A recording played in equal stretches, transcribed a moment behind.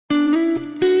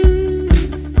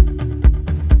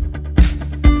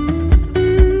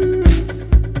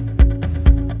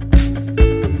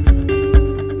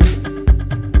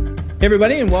Hey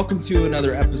everybody, and welcome to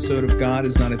another episode of God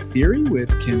is Not a Theory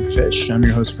with Kim Fish. I'm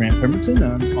your host, Grant Pemberton.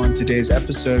 On today's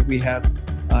episode, we have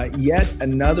yet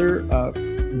another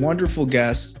wonderful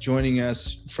guest joining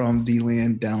us from the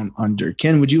land down under.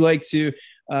 Ken, would you like to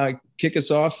kick us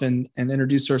off and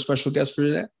introduce our special guest for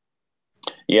today?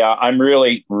 Yeah, I'm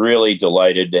really, really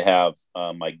delighted to have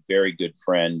my very good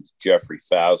friend, Jeffrey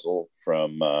Fazl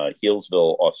from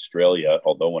Healesville, Australia.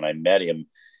 Although when I met him,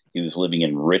 he was living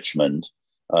in Richmond.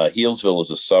 Healesville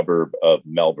is a suburb of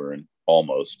Melbourne,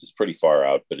 almost. It's pretty far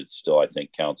out, but it still, I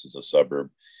think, counts as a suburb.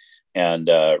 And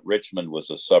Richmond was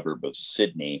a suburb of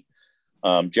Sydney.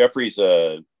 Jeffrey's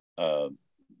a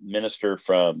minister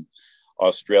from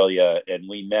Australia, and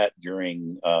we met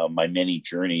during my many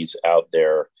journeys out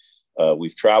there.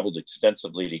 We've traveled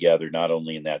extensively together, not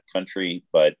only in that country,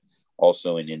 but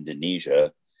also in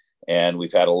Indonesia. And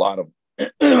we've had a lot of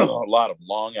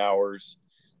long hours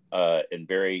and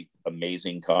very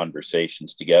amazing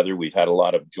conversations together. We've had a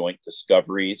lot of joint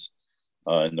discoveries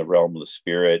in the realm of the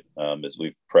spirit as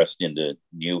we've pressed into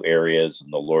new areas,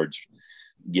 and the Lord's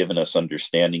given us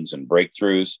understandings and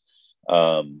breakthroughs.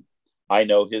 I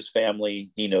know his family.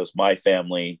 He knows my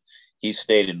family. He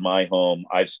stayed in my home.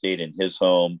 I've stayed in his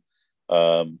home.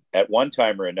 At one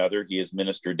time or another, he has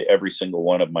ministered to every single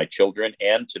one of my children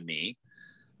and to me.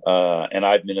 And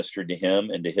I've ministered to him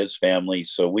and to his family.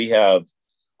 So we have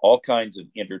all kinds of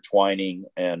intertwining,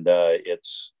 and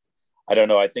it's, I don't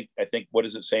know, I think, what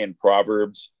does it say in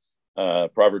Proverbs?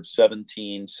 Proverbs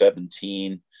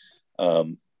 17:17,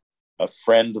 a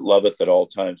friend loveth at all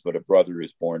times, but a brother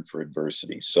is born for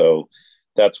adversity. So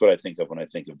that's what I think of when I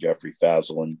think of Jeffrey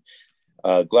Fazl.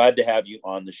 And glad to have you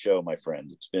on the show, my friend.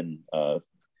 It's been a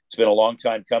long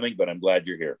time coming, but I'm glad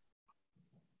you're here.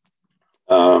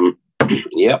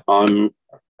 Yeah, I'm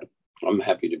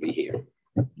happy to be here.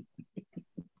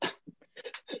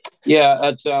 Yeah,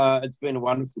 it's been a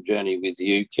wonderful journey with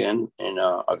you, Ken, and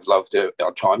I've loved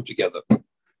our time together.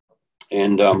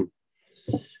 And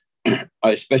I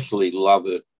especially love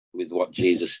it with what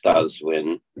Jesus does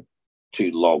when two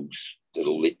logs that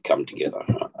are lit come together.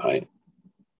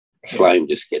 Flame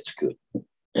just gets good.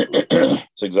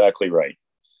 That's exactly right.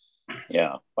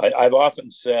 Yeah, I've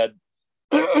often said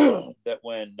that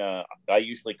when I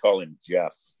usually call him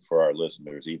Jeff for our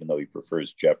listeners, even though he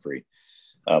prefers Jeffrey.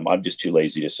 I'm just too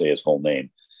lazy to say his whole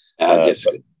name.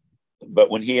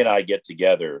 But when he and I get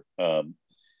together,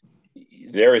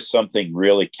 there is something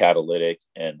really catalytic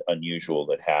and unusual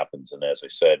that happens. And as I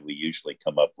said, we usually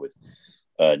come up with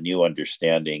new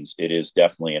understandings. It is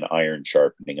definitely an iron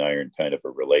sharpening iron kind of a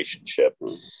relationship.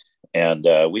 And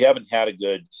we haven't had a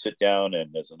good sit down,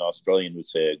 and as an Australian would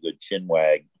say, a good chin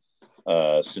wag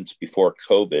since before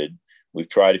COVID. We've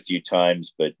tried a few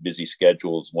times, but busy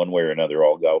schedules, one way or another,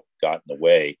 all got in the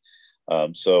way.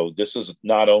 So this is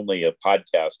not only a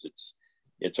podcast;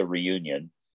 it's a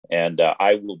reunion. And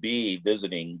I will be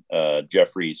visiting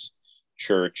Jeffrey's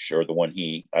church, or the one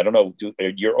I don't know.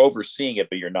 You're overseeing it,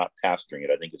 but you're not pastoring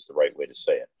it. I think it's the right way to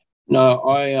say it. No,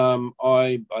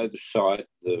 I oversight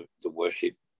the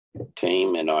worship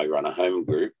team, and I run a home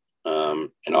group,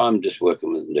 and I'm just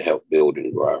working with them to help build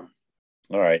and grow.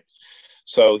 All right.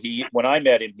 So when I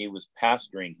met him, he was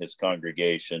pastoring his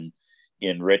congregation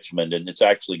in Richmond, and it's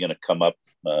actually going to come up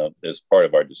as part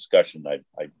of our discussion. I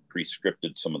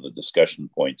pre-scripted some of the discussion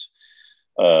points,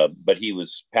 but he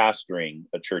was pastoring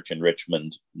a church in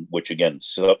Richmond, which again,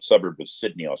 suburb of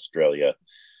Sydney, Australia.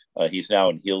 He's now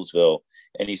in Healesville,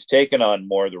 and he's taken on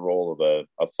more the role of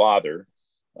a father.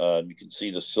 You can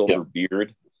see the silver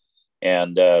beard.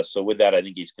 And so with that, I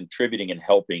think he's contributing and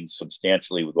helping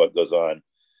substantially with what goes on.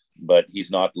 But he's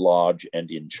not lodge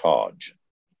and in charge.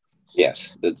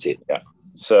 Yes, that's it. Yeah.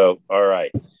 So, all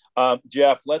right.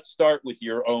 Jeff, let's start with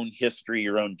your own history,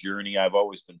 your own journey. I've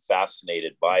always been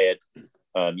fascinated by it.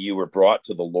 You were brought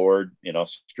to the Lord in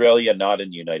Australia, not in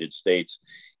the United States,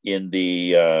 in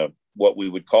the what we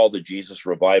would call the Jesus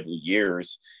revival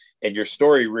years. And your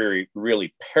story really,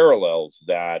 really parallels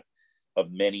that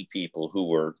of many people who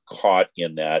were caught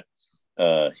in that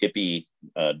hippie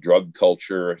drug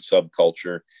culture,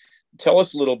 subculture. Tell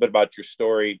us a little bit about your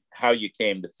story, how you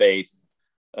came to faith,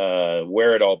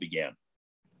 where it all began.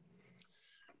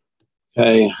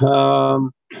 Okay.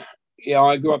 Yeah,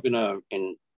 I grew up in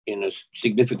a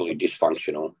significantly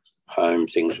dysfunctional home.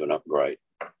 Things were not great.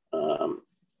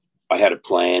 I had a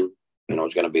plan, and I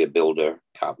was going to be a builder,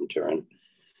 carpenter, and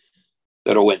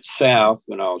that all went south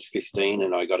when I was 15,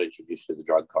 and I got introduced to the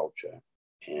drug culture.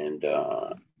 And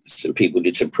some people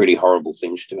did some pretty horrible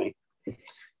things to me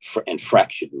and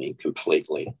fractured me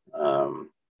completely. So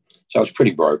I was pretty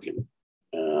broken.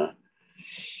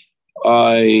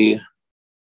 I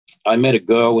I met a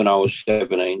girl when I was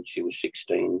 17. She was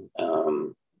 16.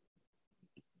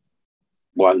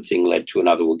 One thing led to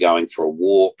another. We're going for a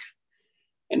walk.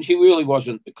 And she really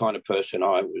wasn't the kind of person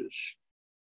I was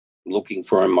looking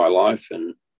for in my life.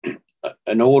 And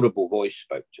an audible voice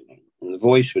spoke to me. And the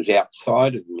voice was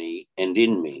outside of me and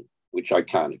in me, which I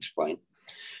can't explain.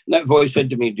 And that voice said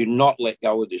to me, do not let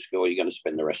go of this girl. You're going to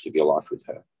spend the rest of your life with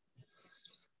her.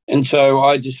 And so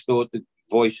I just thought the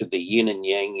voice of the yin and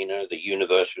yang, the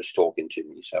universe was talking to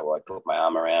me. So I put my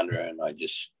arm around her and I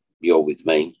just, you're with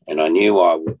me. And I knew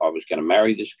I was going to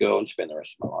marry this girl and spend the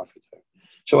rest of my life with her.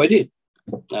 So I did.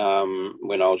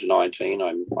 When I was 19,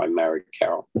 I married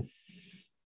Carol.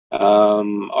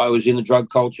 I was in the drug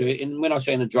culture. And when I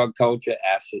say in the drug culture,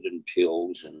 acid and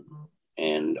pills.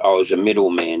 And I was a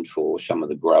middleman for some of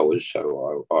the growers.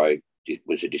 So I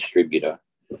was a distributor.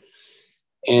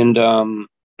 And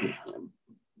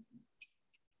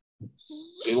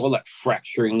all that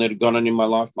fracturing that had gone on in my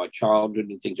life, my childhood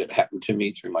and things that happened to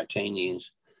me through my teen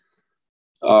years,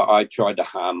 I tried to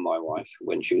harm my wife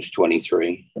when she was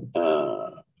 23.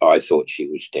 I thought she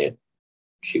was dead.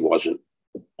 She wasn't.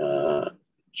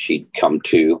 She'd come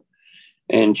to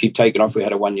and she'd taken off. We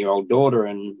had a 1-year-old daughter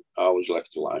and I was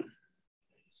left alone.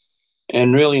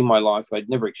 And really in my life, I'd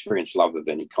never experienced love of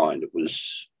any kind. It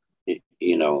was,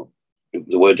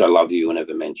 the words I love you were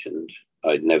never mentioned.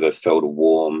 I'd never felt a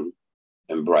warm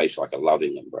embrace, like a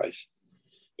loving embrace.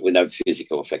 With no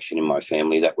physical affection in my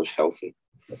family, that was healthy.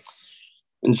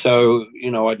 And so,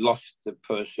 I'd lost the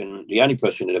only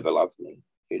person who'd ever loved me,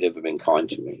 who'd ever been kind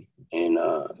to me. And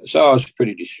so I was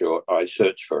pretty distraught. I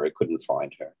searched for her, couldn't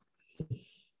find her.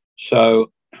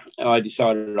 So I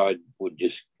decided I would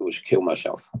just kill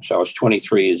myself. So I was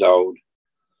 23 years old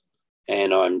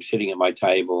and I'm sitting at my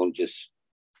table and just,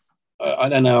 I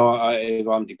don't know, if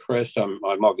I'm depressed, I'm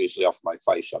obviously off my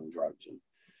face on drugs. And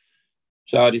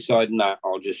so I decided, no,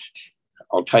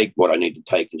 I'll take what I need to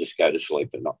take and just go to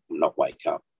sleep and not wake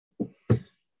up.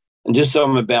 And just so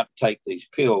I'm about to take these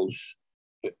pills,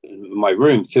 my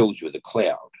room fills with a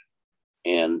cloud.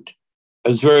 And it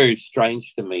was very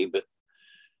strange to me, but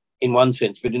in one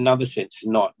sense, but in another sense,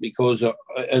 not, because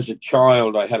as a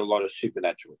child, I had a lot of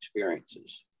supernatural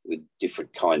experiences with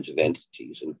different kinds of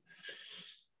entities. And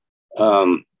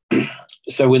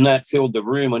so when that filled the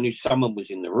room, I knew someone was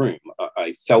in the room.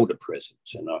 I felt a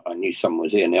presence and I knew someone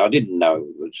was there. Now, I didn't know if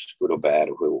it was good or bad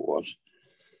or who it was.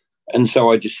 And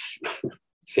so I just,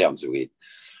 sounds weird,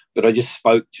 but I just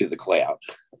spoke to the cloud.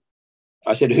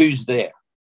 I said, who's there?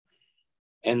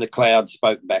 And the cloud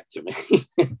spoke back to me.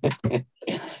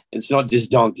 It's not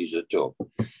just donkeys that talk.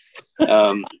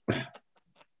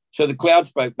 So the cloud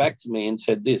spoke back to me and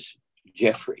said this,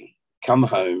 Jeffrey, come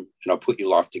home and I'll put your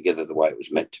life together the way it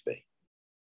was meant to be.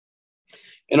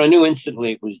 And I knew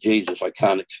instantly it was Jesus. I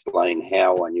can't explain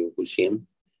how I knew it was him.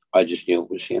 I just knew it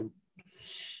was him.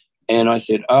 And I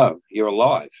said, oh, you're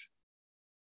alive.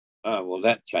 Oh, well,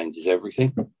 that changes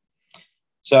everything.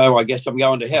 So I guess I'm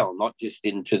going to hell, not just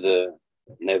into the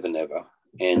never, never.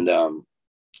 And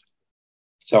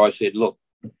so I said, look,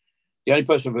 the only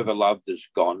person I've ever loved is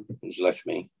gone, has left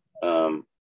me. The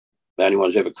only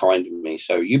one's ever kind to me.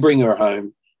 So you bring her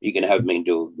home, you can have me and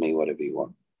do with me whatever you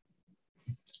want.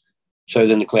 So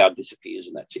then the cloud disappears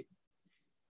and that's it.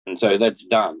 And so that's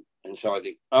done. And so I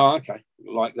think, oh, okay,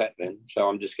 like that then. So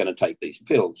I'm just going to take these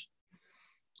pills.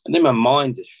 And then my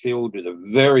mind is filled with a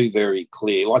very, very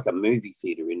clear, like a movie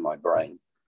theater in my brain.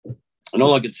 And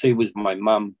all I could see was my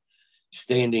mum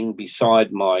standing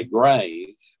beside my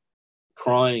grave,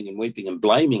 crying and weeping and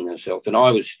blaming herself. And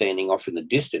I was standing off in the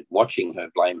distance, watching her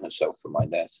blame herself for my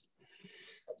death.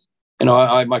 And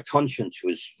my conscience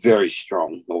was very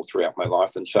strong all throughout my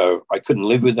life. And so I couldn't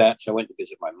live with that. So I went to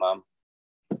visit my mum.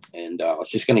 And I was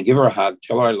just going to give her a hug,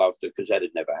 tell her I loved her, because that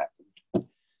had never happened.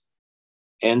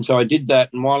 And so I did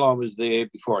that. And while I was there,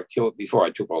 before I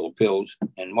took all the pills,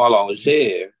 and while I was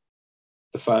there,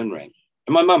 the phone rang.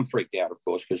 And my mum freaked out, of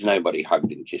course, because nobody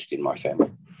hugged him just in my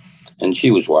family. And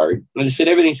she was worried. And I said,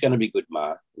 everything's going to be good,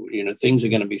 Ma. Things are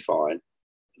going to be fine.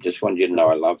 I just wanted you to know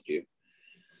I loved you.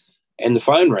 And the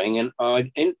phone rang, and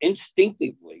I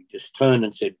instinctively just turned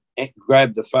and said,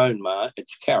 grab the phone, Ma,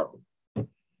 it's Carol.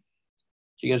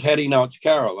 She goes, how do you know it's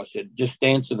Carol? I said, just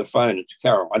answer the phone, it's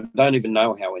Carol. I don't even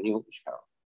know how I knew it was Carol.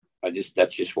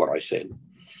 That's just what I said.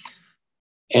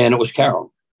 And it was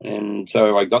Carol. And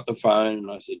so I got the phone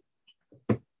and I said,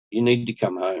 you need to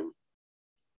come home.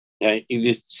 Now, you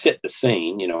just set the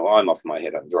scene, I'm off my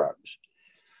head on drugs.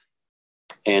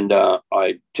 And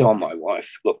I tell my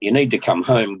wife, look, you need to come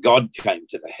home. God came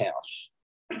to the house.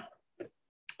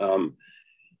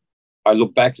 I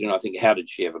look back and I think, how did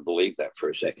she ever believe that for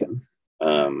a second?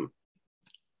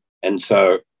 And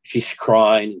so she's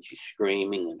crying and she's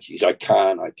screaming and she's, I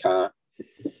can't.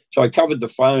 So I covered the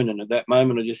phone, and at that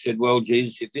moment I just said, well,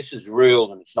 Jesus, if this is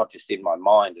real and it's not just in my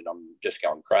mind and I'm just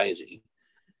going crazy,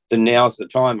 then now's the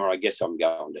time, or I guess I'm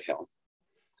going to hell.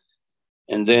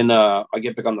 And then I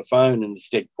get back on the phone and it's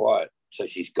dead quiet. So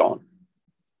she's gone.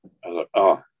 I thought,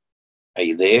 oh, are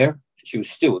you there? She was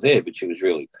still there, but she was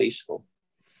really peaceful.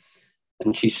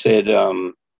 And she said,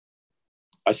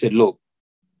 I said, look,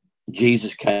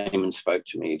 Jesus came and spoke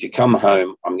to me. If you come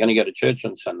home, I'm going to go to church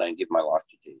on Sunday and give my life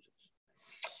to Jesus.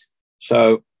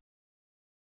 So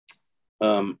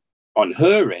on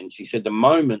her end, she said the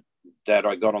moment that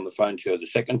I got on the phone to her the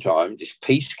second time, this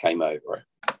peace came over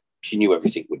her. She knew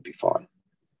everything would be fine.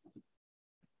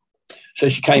 So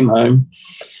she came home,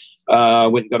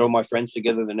 went and got all my friends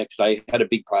together the next day, had a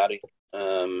big party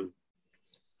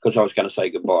because I was going to say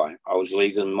goodbye. I was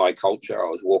leaving my culture. I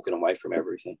was walking away from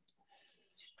everything.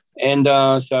 And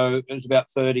so it was about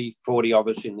 30, 40 of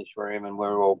us in this room, and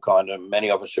we're all many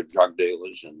of us are drug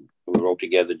dealers, and we were all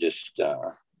together just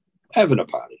having a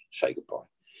party, say goodbye.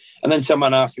 And then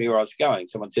someone asked me where I was going.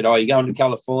 Someone said, oh, you're going to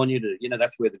California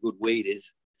that's where the good weed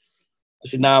is. I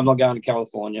said, no, I'm not going to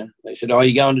California. They said, oh, are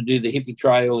you going to do the hippie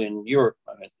trail in Europe?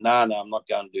 I went, no, I'm not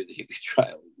going to do the hippie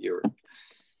trail in Europe.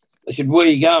 They said, where are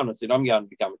you going? I said, I'm going to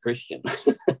become a Christian.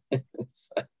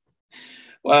 So,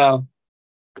 well,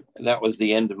 that was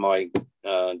the end of my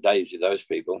days with those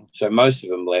people. So most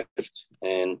of them left,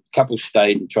 and a couple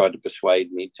stayed and tried to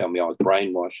persuade me, tell me I was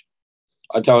brainwashed.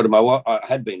 I told them I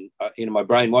had been, my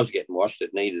brain was getting washed.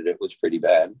 It needed it. It was pretty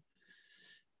bad.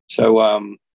 So,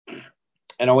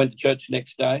 and I went to church the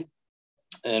next day,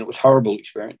 and it was a horrible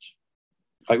experience,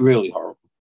 like really horrible.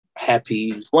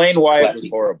 Happy. Explain why it was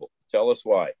horrible. Tell us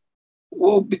why.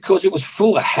 Well, because it was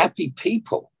full of happy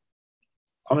people.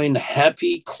 I mean,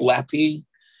 happy, clappy,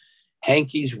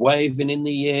 hankies waving in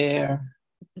the air,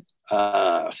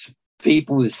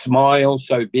 people with smiles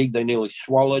so big they nearly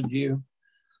swallowed you.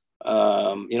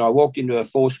 I walked into a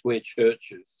 4-square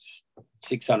church of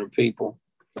 600 people.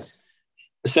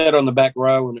 I sat on the back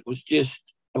row, and it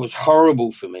was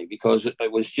horrible for me because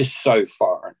it was just so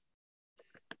foreign.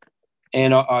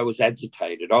 And I was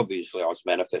agitated. Obviously, I was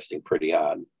manifesting pretty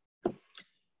hard.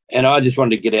 And I just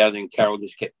wanted to get out, and Carol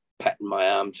just kept patting my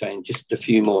arm, saying, just a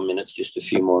few more minutes, just a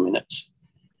few more minutes.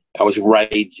 I was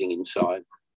raging inside.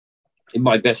 Did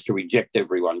my best to reject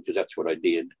everyone because that's what I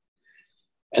did.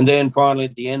 And then finally,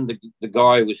 at the end, the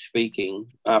guy was speaking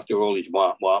after all his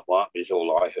wah, wah, wah is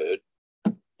all I heard.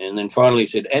 And then finally he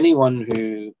said, anyone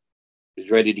who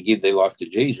is ready to give their life to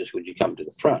Jesus, would you come to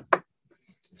the front?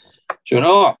 So I went,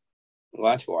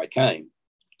 well, that's why I came.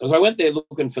 Because I went there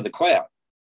looking for the cloud.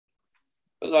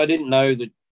 But I didn't know that,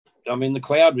 the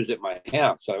cloud was at my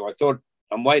house. So I thought,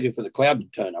 I'm waiting for the cloud to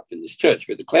turn up in this church,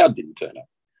 but the cloud didn't turn up.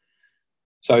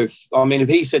 So, if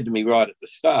he said to me right at the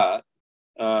start,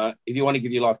 if you want to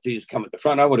give your life to Jesus, come at the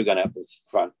front, I would have gone out the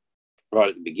front right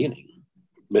at the beginning.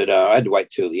 But I had to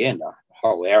wait till the end, a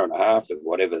whole hour and a half of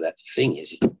whatever that thing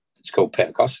is. It's called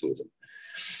Pentecostalism.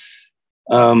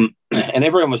 And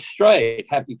everyone was straight,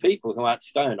 happy people who aren't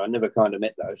stoned. I never kind of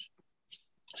met those.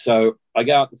 So I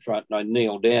go out the front and I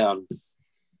kneel down.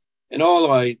 And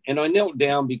I knelt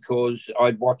down because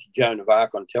I'd watched Joan of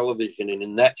Arc on television, and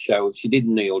in that show, if she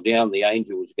didn't kneel down, the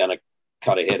angel was going to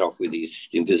cut her head off with his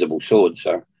invisible sword.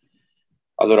 So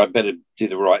I thought I'd better do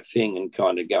the right thing and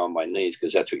kind of go on my knees,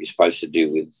 because that's what you're supposed to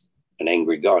do with an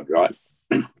angry God, right?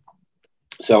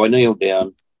 So I kneeled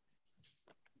down,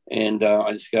 and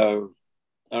I just go,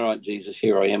 all right, Jesus,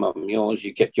 here I am, I'm yours.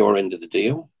 You kept your end of the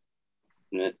deal,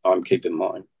 and I'm keeping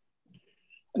mine.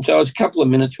 And so a couple of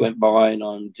minutes went by, and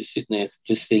I'm just sitting there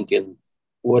just thinking,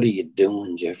 what are you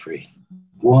doing, Jeffrey?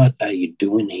 What are you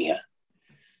doing here?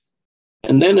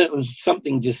 And then it was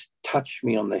something just touched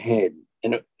me on the head,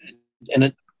 and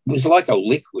it was like a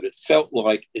liquid. It felt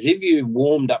like as if you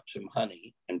warmed up some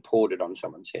honey and poured it on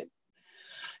someone's head.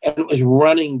 And it was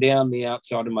running down the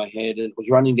outside of my head, and it was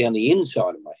running down the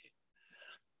inside of my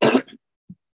head.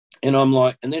 And I'm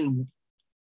like, and then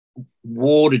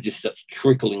water just starts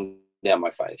trickling down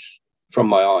my face from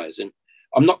my eyes. And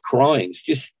I'm not crying. It's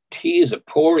just tears are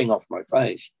pouring off my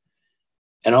face.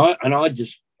 And I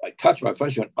touched my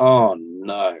face and went, oh,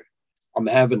 no, I'm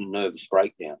having a nervous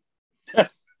breakdown.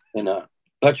 And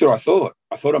that's what I thought.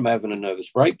 I thought I'm having a nervous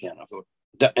breakdown. I thought,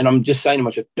 and I'm just saying to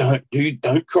myself,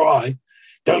 don't cry.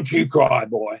 Don't you cry,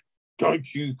 boy.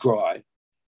 Don't you cry.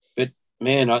 But,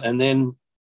 man, and then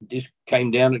this came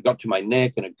down. It got to my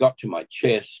neck and it got to my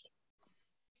chest.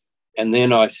 And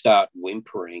then I start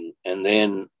whimpering, and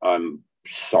then I'm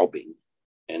sobbing.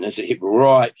 And as it hit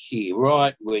right here,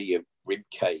 right where your rib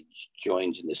cage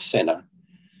joins in the center,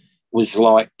 was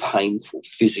like painful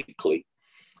physically.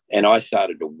 And I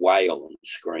started to wail and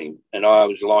scream. And I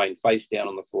was lying face down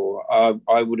on the floor.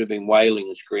 I would have been wailing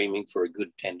and screaming for a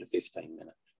good 10 to 15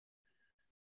 minutes.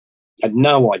 I had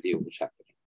no idea what was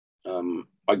happening.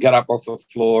 I got up off the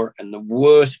floor and the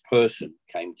worst person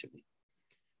came to me,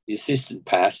 the assistant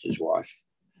pastor's wife.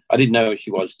 I didn't know who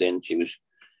she was then. She was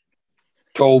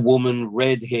a tall woman,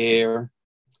 red hair.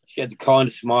 She had the kind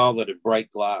of smile that would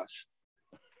break glass.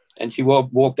 And she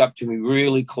walked up to me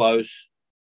really close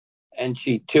and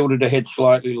she tilted her head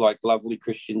slightly like lovely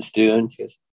Christians do. And she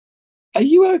goes, "Are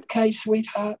you okay,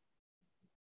 sweetheart?"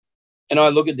 And I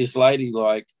look at this lady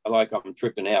like I'm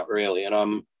tripping out, really. And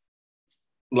I'm,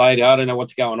 "Lady, I don't know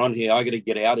what's going on here. I got to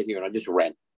get out of here." And I just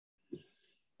ran.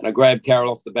 And I grabbed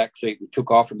Carol off the back seat and took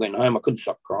off and went home. I couldn't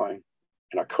stop crying.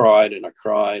 And I cried and I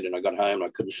cried and I got home and I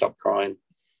couldn't stop crying.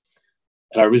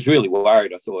 And I was really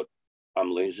worried. I thought,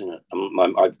 I'm losing it.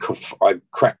 I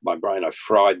cracked my brain. I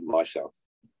fried myself.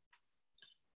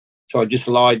 So I just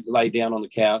lay down on the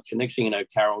couch. And next thing you know,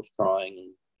 Carol's crying.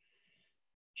 And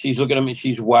she's looking at me.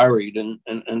 She's worried.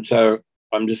 And so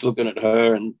I'm just looking at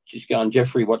her and she's going,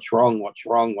 "Jeffrey, what's wrong? What's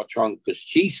wrong? What's wrong?" Because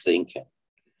she's thinking,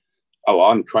 "Oh,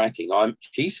 I'm cracking."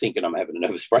 She's thinking I'm having a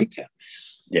nervous breakdown.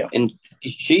 Yeah. And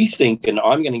she's thinking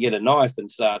I'm going to get a knife and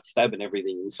start stabbing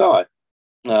everything inside.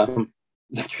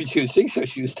 That's what she was thinking. So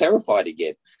she was terrified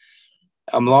again.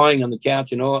 I'm lying on the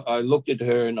couch and I looked at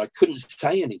her and I couldn't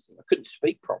say anything. I couldn't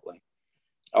speak properly.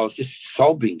 I was just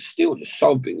sobbing still, just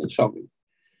sobbing and sobbing.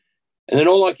 And then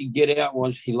all I could get out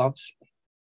was, "He loves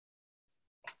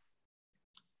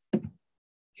me.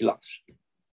 He loves me."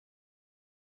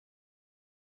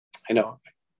 I know.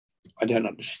 I don't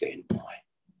understand why.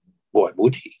 Why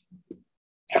would he?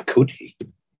 How could he?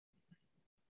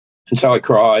 And so I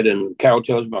cried, and Carol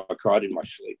tells me I cried in my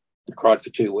sleep. I cried for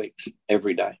 2 weeks,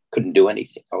 every day. Couldn't do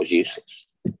anything. I was useless.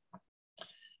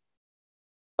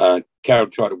 Carol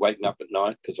tried to wake me up at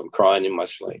night because I'm crying in my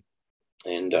sleep.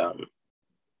 And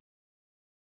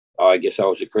I guess I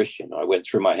was a Christian. I went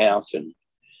through my house and,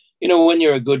 when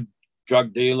you're a good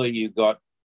drug dealer, you've got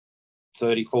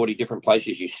 30, 40 different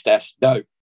places you stash dope.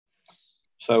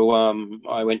 So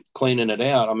I went cleaning it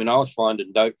out. I mean, I was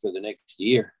finding dope for the next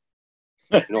year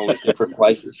in all these different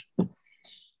places.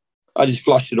 I just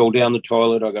flushed it all down the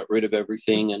toilet. I got rid of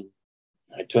everything and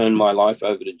I turned my life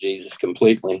over to Jesus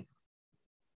completely.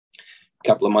 A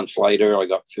couple of months later, I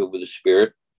got filled with the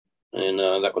Spirit, and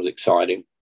that was exciting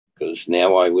because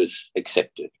now I was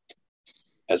accepted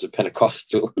as a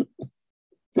Pentecostal.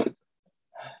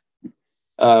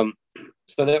 So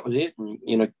that was it.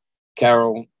 And,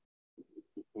 Carol,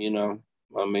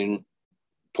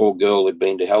 poor girl had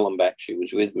been to hell and back. She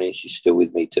was with me. She's still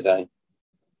with me today.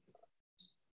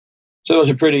 So it was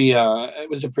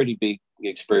a pretty big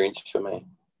experience for me.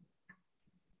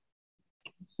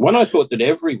 One I thought that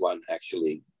everyone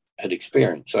actually had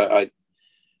experienced.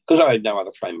 Because I had no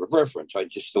other frame of reference, I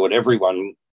just thought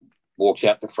everyone walks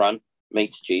out the front,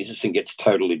 meets Jesus, and gets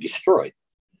totally destroyed.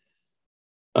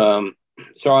 So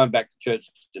I went back to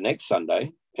church the next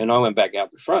Sunday, and I went back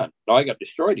out the front. I got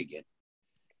destroyed again.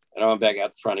 And I went back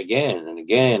out the front again and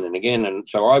again and again. And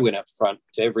so I went out the front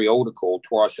to every altar call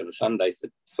twice on a Sunday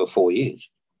for 4 years.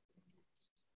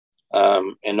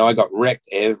 And I got wrecked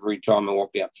every time I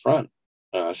walked out the front.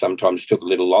 Sometimes took a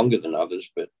little longer than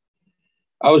others, but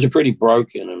I was a pretty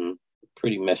broken and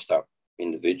pretty messed up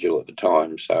individual at the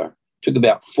time. So it took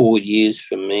about 4 years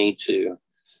for me to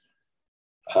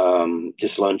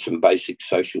just learn some basic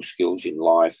social skills in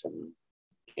life and,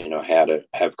 how to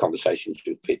have conversations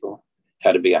with people,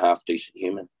 how to be a half-decent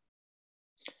human.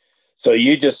 So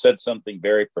you just said something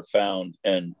very profound,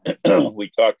 and we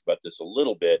talked about this a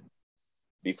little bit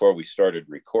before we started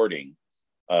recording,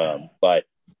 but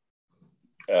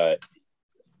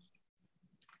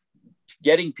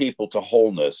getting people to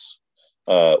wholeness,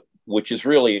 which is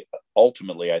really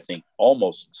ultimately, I think,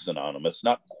 almost synonymous,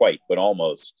 not quite, but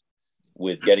almost,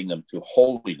 with getting them to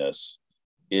holiness,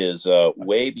 is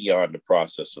way beyond the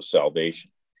process of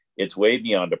salvation. It's way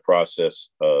beyond a process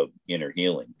of inner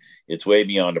healing. It's way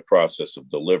beyond a process of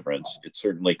deliverance. It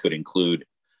certainly could include,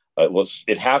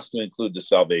 it has to include the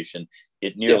salvation.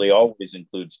 It nearly always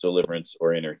includes deliverance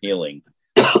or inner healing.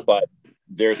 But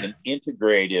there's an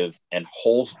integrative and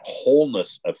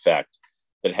wholeness effect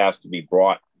that has to be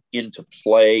brought into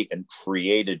play and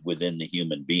created within the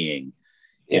human being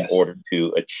in order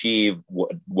to achieve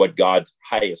what God's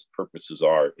highest purposes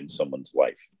are in someone's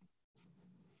life.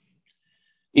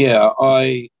 Yeah,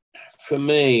 for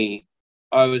me,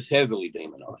 I was heavily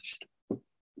demonized,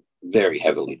 very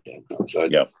heavily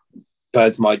demonized.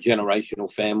 Both my generational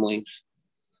families,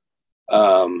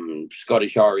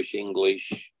 Scottish, Irish,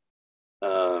 English,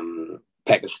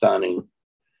 Pakistani.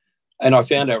 And I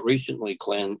found out recently,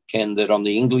 Ken, that on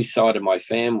the English side of my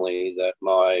family, that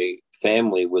my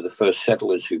family were the first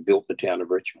settlers who built the town of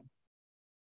Richmond.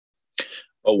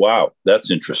 Oh, wow.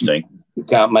 That's interesting. You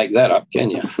can't make that up,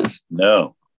 can you?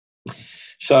 No.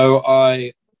 So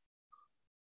I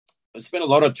spent a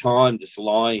lot of time just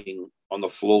lying on the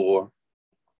floor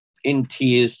in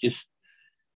tears, just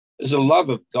as a love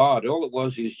of God. All it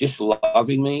was, he was just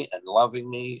loving me and loving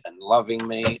me and loving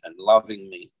me and loving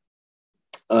me.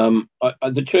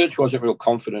 The church wasn't real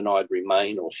confident I'd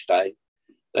remain or stay.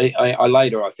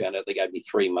 Later I found out they gave me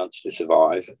 3 months to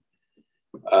survive.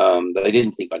 They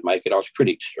didn't think I'd make it. I was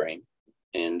pretty extreme,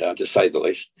 and to say the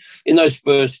least. In those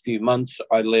first few months,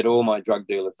 I led all my drug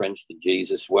dealer friends to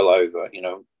Jesus, well over,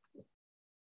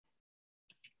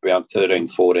 around 13,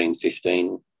 14,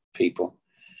 15 people,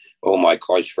 all my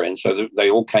close friends. So they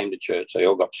all came to church. They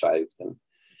all got saved. And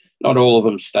not all of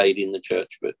them stayed in the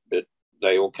church, but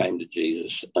they all came to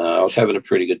Jesus. I was having a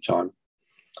pretty good time.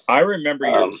 I remember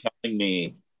you telling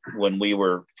me when we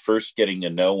were first getting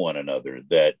to know one another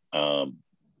that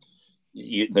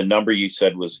the number you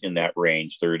said was in that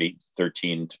range, 13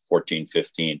 to 14,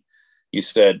 15. You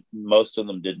said most of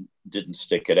them didn't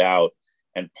stick it out.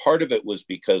 And part of it was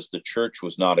because the church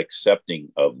was not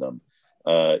accepting of them.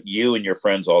 You and your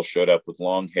friends all showed up with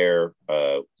long hair.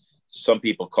 Some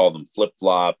people call them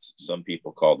flip-flops. Some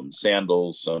people call them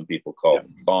sandals. Some people call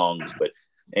them thongs. But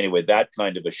anyway, that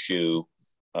kind of a shoe,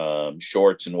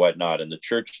 shorts and whatnot. And the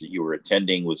church that you were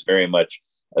attending was very much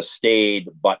a staid,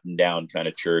 button-down kind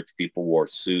of church. People wore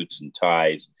suits and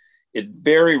ties. It's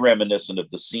very reminiscent of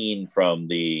the scene from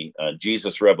the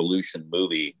Jesus Revolution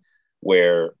movie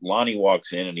where Lonnie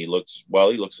walks in and he looks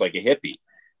like a hippie.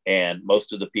 And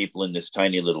most of the people in this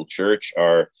tiny little church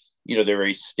are, they're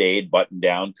very staid, buttoned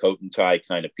down, coat and tie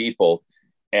kind of people.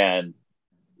 And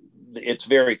it's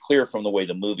very clear from the way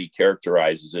the movie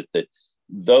characterizes it that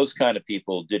those kind of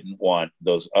people didn't want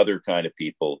those other kind of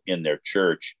people in their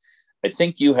church. I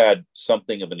think you had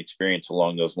something of an experience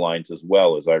along those lines as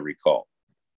well, as I recall.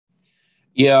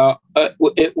 Yeah,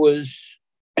 it was,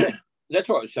 that's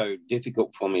why it was so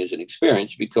difficult for me as an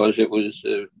experience, because it was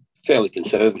a fairly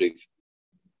conservative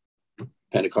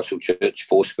Pentecostal church,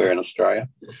 Foursquare in Australia.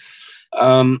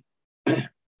 My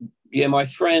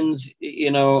friends,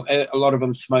 a lot of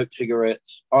them smoked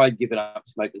cigarettes. I'd given up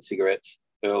smoking cigarettes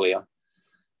earlier,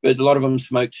 but a lot of them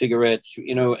smoked cigarettes,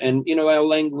 and, our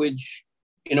language,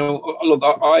 look,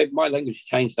 my language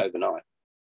changed overnight,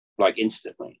 like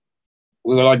instantly.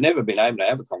 Well, I'd never been able to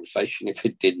have a conversation if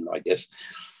it didn't, I guess.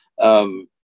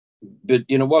 But,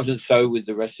 it wasn't so with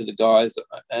the rest of the guys.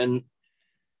 And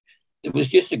it was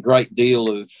just a great deal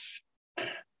of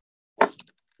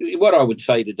what I would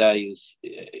say today is,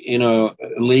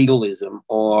 legalism,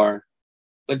 or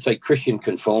let's say Christian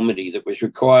conformity, that was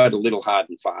required a little hard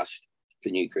and fast for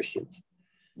new Christians.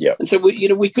 Yeah. And so,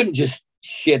 we couldn't just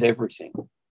shed everything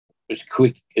as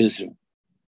quick as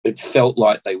it felt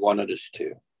like they wanted us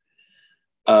to,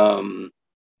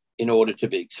 in order to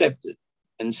be accepted.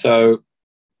 And so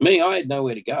I had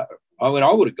nowhere to go. I would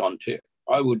have gone too.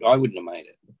 I wouldn't have made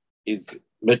it.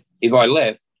 But if I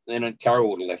left, then Carol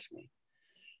would have left me.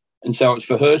 And so it's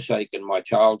for her sake and my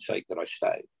child's sake that I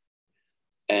stayed.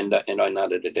 And I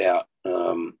nutted it out.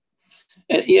 And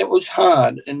it was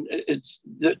hard. And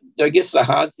I guess the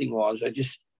hard thing was,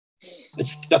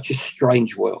 it's such a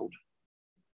strange world,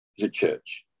 the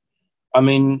church. I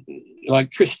mean,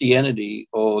 like Christianity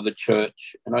or the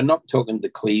church, and I'm not talking the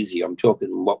ecclesia, I'm talking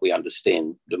what we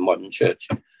understand, the modern church.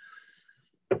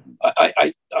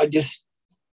 I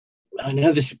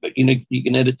know this, but you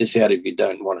can edit this out if you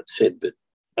don't want it said, but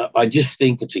I just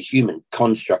think it's a human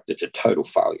construct that's a total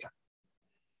failure.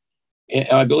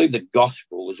 And I believe the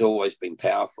gospel has always been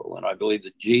powerful, and I believe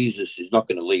that Jesus is not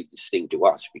going to leave this thing to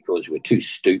us because we're too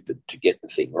stupid to get the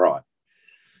thing right.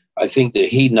 I think that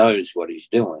he knows what he's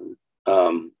doing.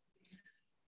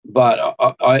 But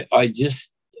I just,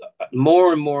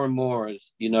 more and more and more,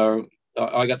 as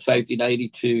I got saved in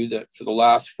 82, that for the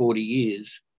last 40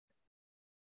 years,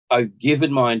 I've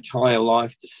given my entire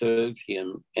life to serve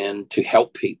him and to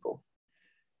help people.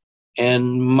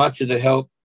 And much of the help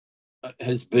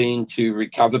has been to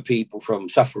recover people from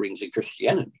sufferings in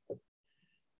Christianity.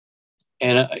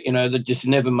 And, that just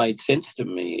never made sense to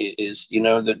me is,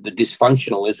 the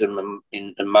dysfunctionalism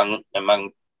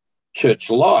among church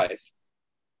life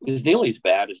was nearly as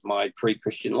bad as my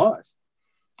pre-Christian life.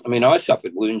 I mean, I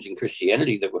suffered wounds in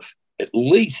Christianity that were at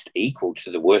least equal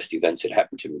to the worst events that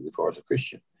happened to me before I was a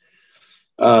Christian.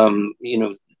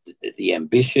 The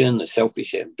ambition, the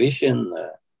selfish ambition,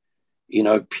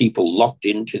 people locked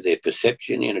into their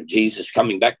perception, Jesus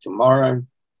coming back tomorrow.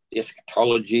 The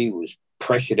eschatology was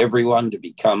pressured everyone to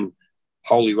become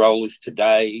holy rollers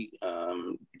today.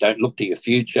 Don't look to your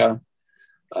future.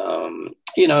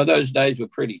 Those days were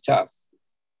pretty tough.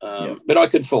 But I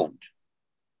conformed.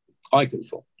 I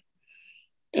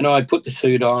put the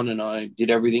suit on and I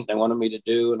did everything they wanted me to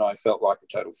do, and I felt like a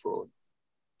total fraud.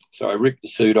 So I ripped the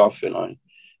suit off and I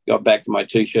got back to my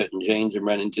T-shirt and jeans and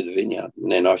ran into the vineyard.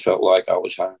 And then I felt like I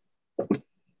was home.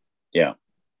 Yeah.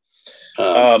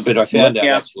 But I found out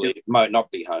actually it might not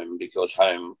be home, because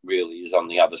home really is on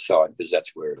the other side, because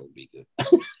that's where it'll be good.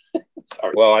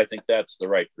 Sorry. Well, I think that's the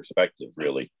right perspective,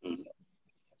 really. Mm-hmm.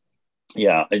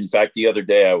 Yeah. In fact, the other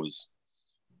day I was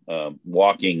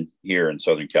walking here in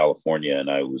Southern California, and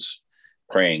I was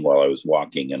praying while I was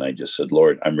walking, and I just said,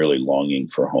 Lord, I'm really longing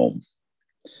for home.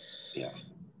 Yeah.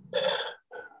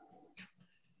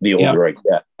 The older I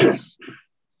get,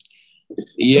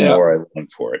 the more I long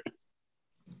for it.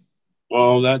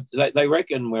 Well, they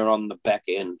reckon we're on the back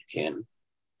end, Ken.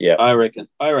 Yeah. I reckon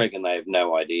they have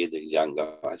no idea, these young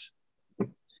guys.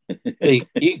 See,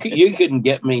 you couldn't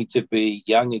get me to be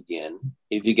young again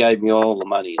if you gave me all the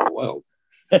money in the world.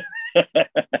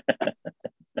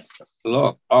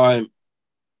 Look, I'm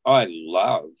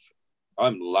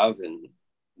loving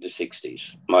the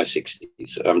 60s, my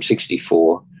 60s. I'm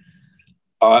 64.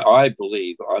 I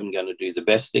believe I'm going to do the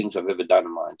best things I've ever done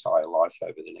in my entire life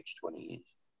over the next 20 years.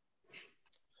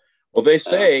 Well, they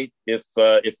say if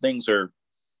things are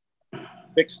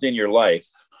fixed in your life,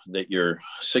 that your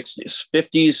 60s,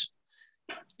 50s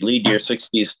lead to your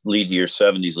 60s, lead to your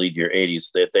 70s, lead to your 80s,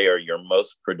 that they are your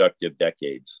most productive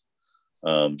decades.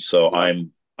 So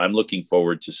I'm looking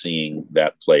forward to seeing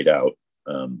that played out.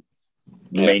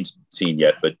 Remains seen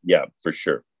yet, but yeah, for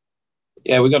sure.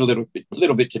 Yeah, we got a little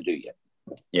bit to do yet.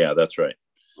 Yeah, that's right.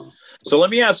 So let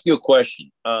me ask you a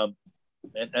question. And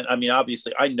I mean,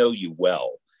 obviously, I know you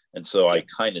well, and so I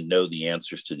kind of know the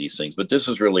answers to these things. But this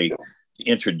is really to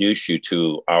introduce you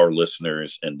to our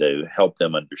listeners and to help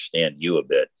them understand you a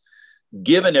bit.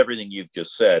 Given everything you've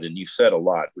just said, and you said a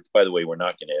lot, which, by the way, we're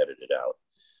not going to edit it out.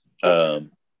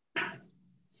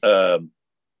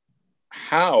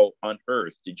 How on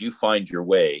earth did you find your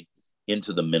way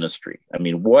into the ministry? I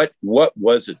mean, what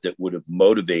was it that would have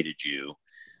motivated you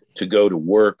to go to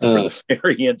work for the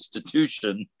very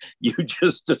institution you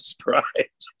just described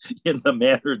in the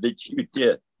manner that you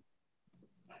did?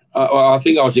 I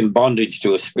think I was in bondage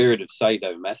to a spirit of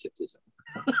sadomasochism.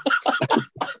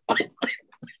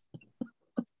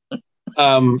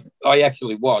 I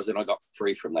actually was, and I got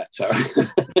free from that. So,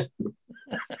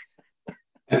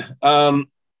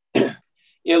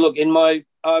 yeah, look, I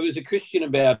was a Christian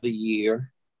about a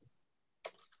year,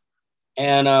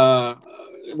 and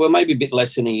maybe a bit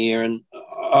less than a year, and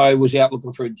I was out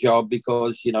looking for a job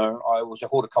because, I was a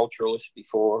horticulturalist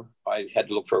before I had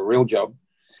to look for a real job.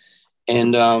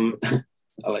 And I'll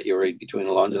let you read between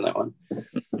the lines on that one.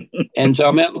 And so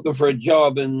I'm out looking for a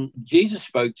job, and Jesus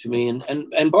spoke to me.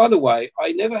 And by the way,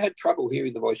 I never had trouble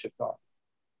hearing the voice of God.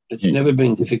 It's never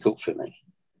been difficult for me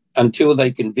until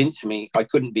they convinced me I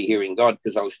couldn't be hearing God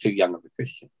because I was too young of a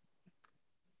Christian.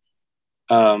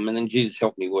 And then Jesus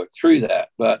helped me work through that.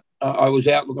 But I was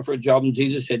out looking for a job, and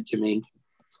Jesus said to me,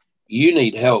 "You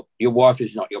need help. Your wife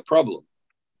is not your problem."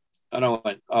 And I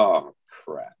went, "Oh,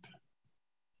 crap.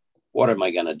 What am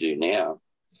I going to do now?"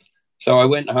 So I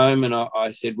went home and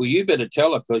I said, "Well, you better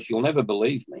tell her, because you'll never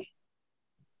believe me."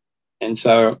 And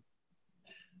so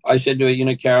I said to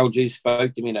her, "Carol, Jesus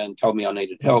spoke to me and told me I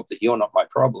needed help, that you're not my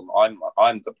problem.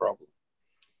 I'm the problem."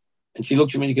 And she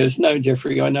looked at me and goes, "No,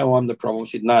 Jeffrey, I know I'm the problem." I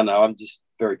said, No, I'm just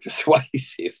very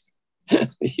persuasive.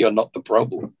 You're not the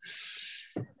problem.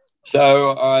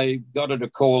 So I got her to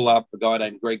call up a guy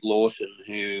named Greg Lawson,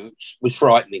 who was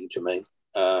frightening to me,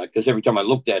 because every time I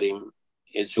looked at him,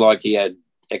 it's like he had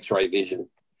X-ray vision.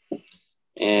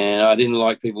 And I didn't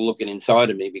like people looking inside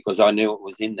of me because I knew it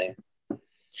was in there.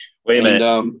 Wait a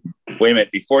minute.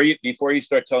 Before you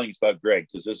start telling us about Greg,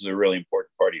 because this is a really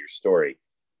important part of your story,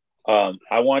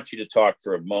 I want you to talk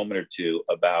for a moment or two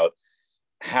about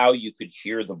how you could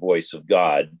hear the voice of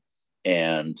God,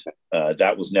 and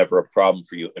that was never a problem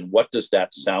for you. And what does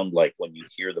that sound like when you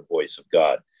hear the voice of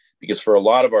God? Because for a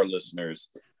lot of our listeners,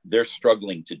 they're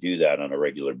struggling to do that on a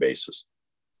regular basis.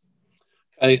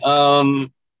 Okay.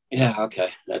 Yeah. Okay.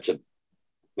 That's a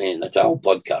whole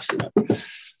podcast, isn't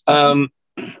it?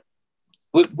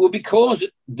 Well, because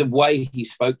the way he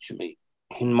spoke to me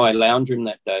in my lounge room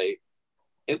that day,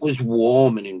 it was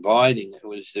warm and inviting.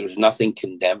 There was nothing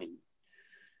condemning.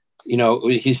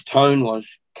 His tone was,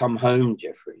 "Come home,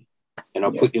 Jeffrey, and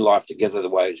I'll put your life together the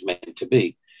way it's meant to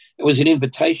be." it was an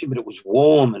invitation, but it was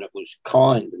warm and it was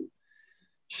kind. And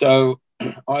so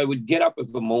I would get up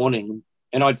of a morning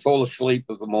and I'd fall asleep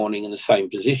of a morning in the same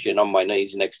position on my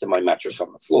knees next to my mattress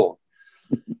on the floor.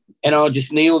 And I'd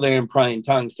just kneel there and pray in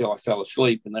tongues till I fell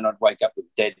asleep. And then I'd wake up with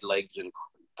dead legs and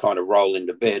kind of roll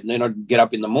into bed. And then I'd get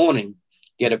up in the morning,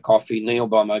 get a coffee, kneel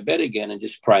by my bed again and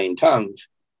just pray in tongues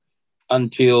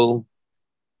until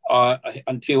I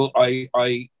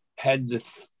had the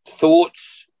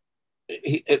thoughts.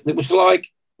 It was like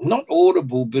not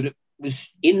audible, but it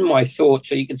was in my thoughts.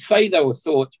 So you could say they were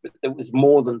thoughts, but there was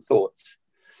more than thoughts.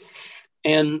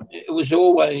 And it was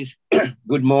always,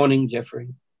 good morning, Jeffrey.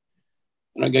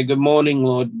 And I go, good morning,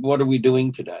 Lord. What are we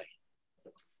doing today?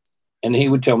 And he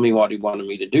would tell me what he wanted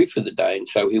me to do for the day. And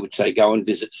so he would say, go and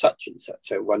visit such and such.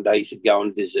 So one day he said, go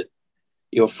and visit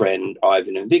your friend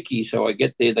Ivan and Vicky. So I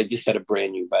get there. They just had a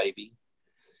brand new baby.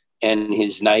 And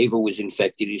his navel was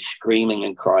infected. He's screaming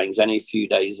and crying. He's only a few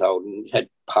days old and he's had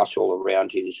pus all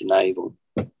around his navel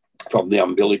from the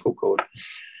umbilical cord.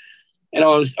 And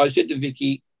I said to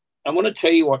Vicky, I want to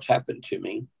tell you what's happened to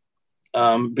me.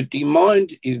 But do you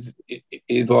mind if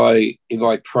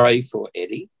I pray for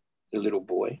Eddie, the little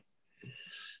boy?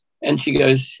 And she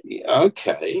goes,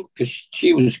 okay, because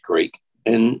she was Greek.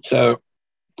 And so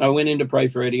I went in to pray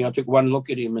for Eddie. I took one look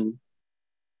at him and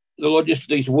the Lord just,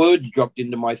 these words dropped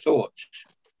into my thoughts.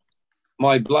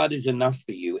 My blood is enough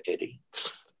for you, Eddie.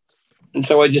 And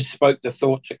so I just spoke the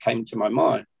thoughts that came to my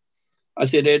mind. I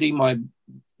said, Eddie,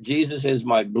 Jesus says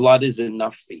my blood is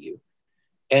enough for you.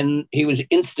 And he was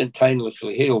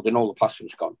instantaneously healed and all the pus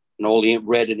was gone and all the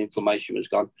red and inflammation was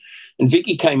gone. And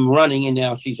Vicky came running in.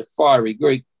 Now she's a fiery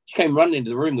Greek. She came running into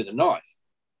the room with a knife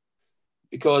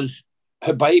because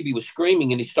her baby was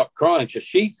screaming and he stopped crying. So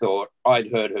she thought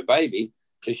I'd hurt her baby.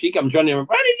 So she comes running and,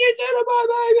 what did you do to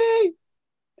my baby?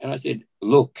 And I said,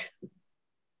 look,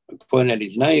 I pointed at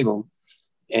his navel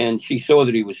and she saw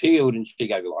that he was healed and she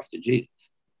gave her life to Jesus.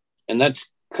 And that's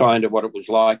kind of what it was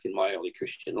like in my early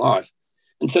Christian life.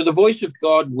 And so the voice of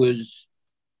God was,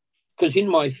 because in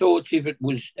my thoughts, if it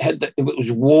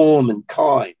was warm and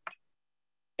kind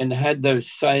and had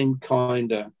those same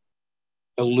kind of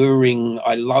alluring,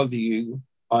 I love you,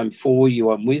 I'm for you,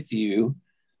 I'm with you,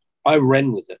 I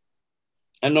ran with it.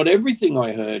 And not everything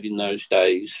I heard in those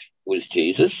days was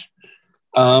Jesus,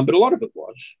 but a lot of it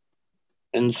was.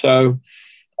 And so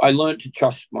I learned to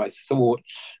trust my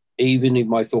thoughts. Even if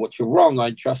my thoughts were wrong,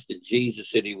 I trusted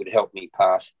Jesus that he would help me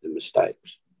past the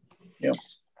mistakes. Yeah.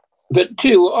 But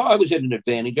two, I was at an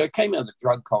advantage. I came out of the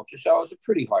drug culture, so I was a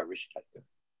pretty high risk taker.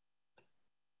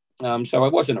 So I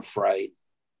wasn't afraid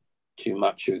too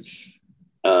much of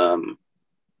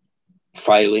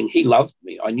failing. He loved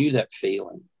me. I knew that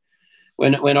feeling.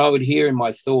 When I would hear in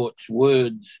my thoughts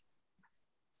words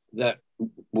that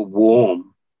were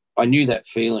warm, I knew that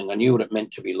feeling. I knew what it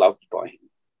meant to be loved by him.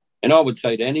 And I would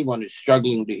say to anyone who's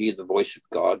struggling to hear the voice of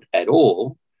God at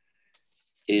all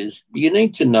is you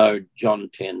need to know John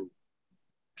 10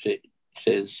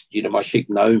 says, my sheep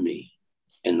know me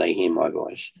and they hear my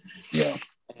voice. Yeah.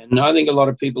 And I think a lot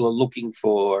of people are looking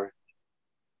for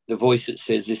the voice that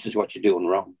says, this is what you're doing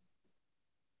wrong.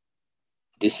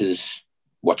 This is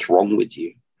what's wrong with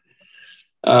you.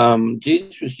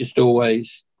 Jesus was just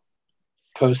always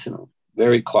personal,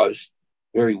 very close,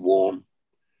 very warm.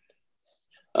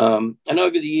 And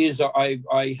over the years,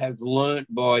 I have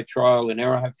learnt by trial and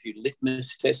error. I have a few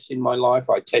litmus tests in my life.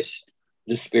 I test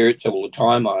the spirits all the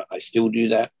time. I still do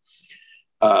that.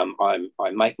 I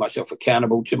make myself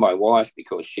accountable to my wife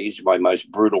because she's my most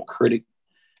brutal critic,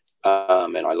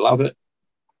 and I love it.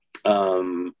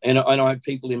 And I have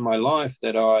people in my life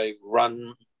that I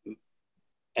run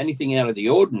anything out of the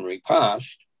ordinary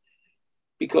past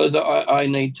because I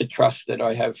need to trust that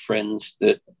I have friends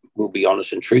that will be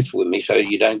honest and truthful with me so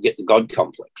you don't get the God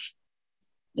complex.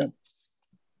 Yeah.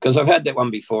 Because I've had that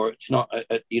one before. It's not,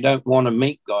 you don't want to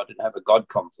meet God and have a God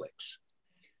complex.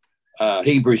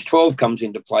 Hebrews 12 comes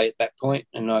into play at that point,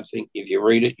 and I think if you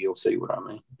read it, you'll see what I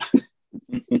mean.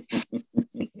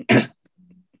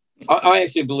 I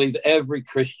actually believe every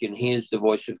Christian hears the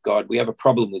voice of God. We have a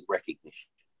problem with recognition.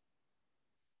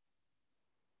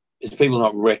 It's people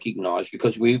not recognize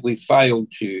because we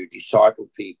failed to disciple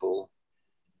people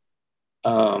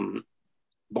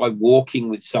by walking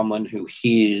with someone who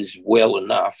hears well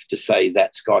enough to say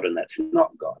that's God and that's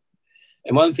not God.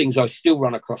 And one of the things I still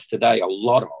run across today, a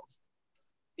lot of,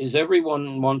 is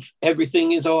everyone wants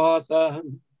everything is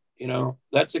awesome.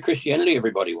 That's the Christianity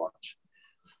everybody wants.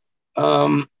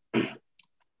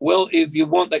 Well, if you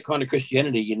want that kind of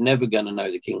Christianity, you're never going to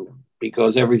know the kingdom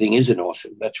because everything isn't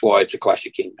awesome. That's why it's a clash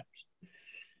of kingdoms.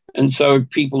 And so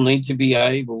people need to be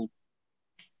able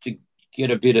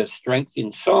get a bit of strength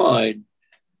inside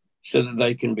so that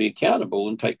they can be accountable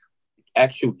and take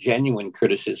actual genuine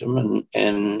criticism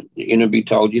and be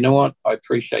told, you know what, I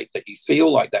appreciate that you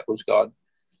feel like that was God,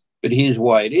 but here's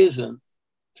why it isn't.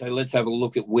 So let's have a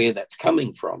look at where that's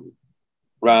coming from,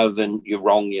 rather than you're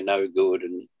wrong, you're no good,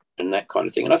 and that kind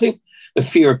of thing. And I think the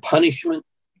fear of punishment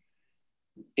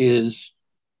is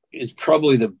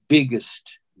probably the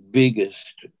biggest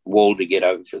wall to get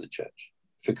over for the church,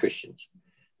 for Christians.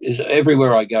 Is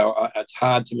everywhere I go, it's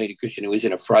hard to meet a Christian who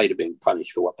isn't afraid of being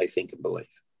punished for what they think and believe.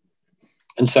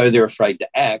 And so they're afraid to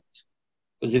act,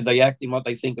 because if they act in what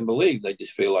they think and believe, they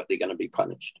just feel like they're going to be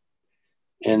punished.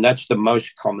 And that's the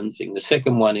most common thing. The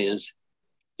second one is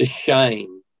the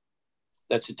shame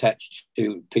that's attached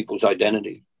to people's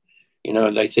identity.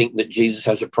 They think that Jesus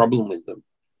has a problem with them.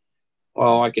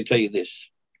 Well, I can tell you this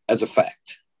as a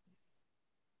fact.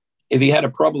 If he had a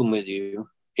problem with you,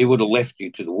 he would have left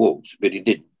you to the wolves, but he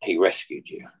didn't. He rescued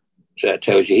you. So that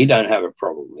tells you he don't have a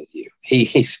problem with you.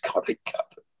 He's got it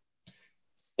covered.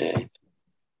 Yeah.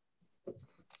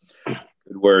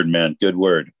 Good word, man. Good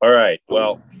word. All right.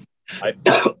 Well, I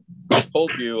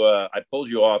pulled you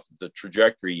off the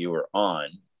trajectory you were on,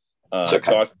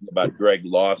 talking about Greg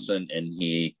Lawson, and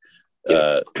he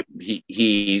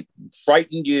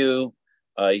frightened you.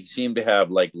 He seemed to have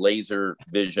like laser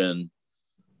vision.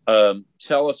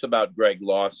 Tell us about Greg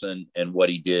Lawson and what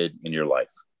he did in your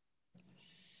life.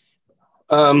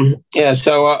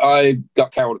 So I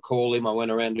got Carol to call him. I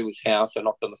went around to his house. I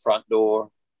knocked on the front door.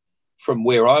 From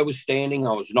where I was standing,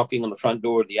 I was knocking on the front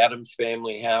door of the Adams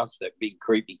family house, that big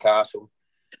creepy castle.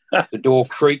 The door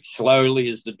creaked slowly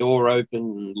as the door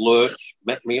opened, and Lurch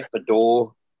met me at the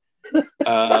door.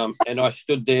 And I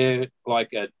stood there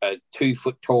like a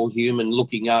 2-foot-tall human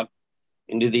looking up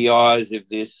into the eyes of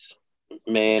this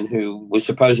man who was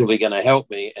supposedly going to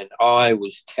help me, and I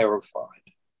was terrified.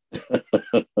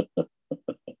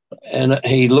 And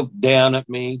he looked down at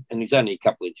me, and he's only a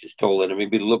couple inches taller than me,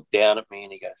 but he looked down at me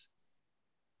and he goes,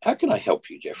 "How can I help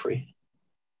you, Jeffrey?"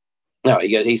 No,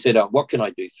 he said, "What can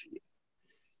I do for you?"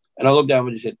 And I looked down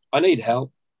and he said, "I need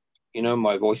help."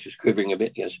 My voice was quivering a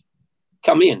bit. He goes,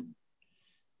 "Come in."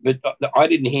 But I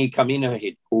didn't hear "come in." I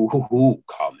heard, "Ooh,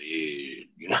 come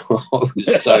in." I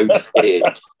was so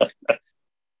scared.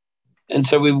 And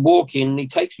so we walk in, and he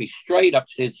takes me straight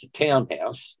upstairs to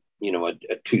townhouse,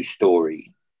 a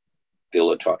 2-story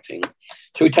villa type thing.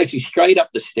 So he takes me straight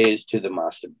up the stairs to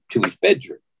his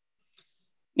bedroom.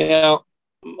 Now,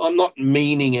 I'm not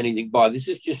meaning anything by this.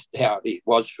 It's just how it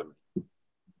was for me.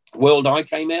 World I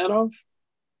came out of,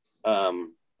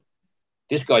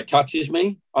 this guy touches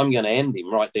me, I'm going to end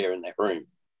him right there in that room.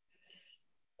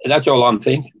 And that's all I'm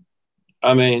thinking.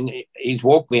 I mean, he's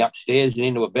walked me upstairs and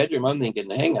into a bedroom. I'm thinking,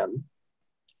 hang on,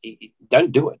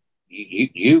 don't do it.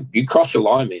 You cross the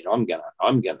line, man. I'm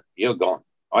gonna, you're gone.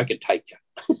 I could take you.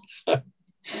 So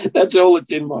that's all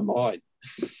that's in my mind.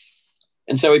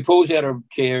 And so he pulls out a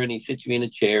chair and he sits me in a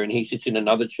chair, and he sits in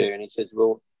another chair, and he says,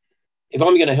 "Well, if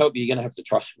I'm going to help you, you're going to have to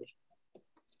trust me."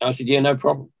 And I said, "Yeah, no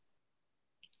problem."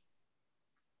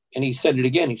 And he said it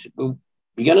again. He said, "Well,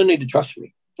 you're going to need to trust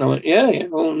me." And I went, yeah,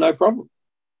 well, no problem.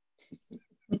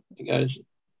 He goes,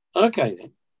 "Okay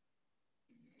then."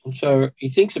 And so he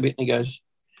thinks a bit and he goes,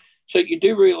 "So you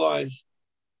do realize,"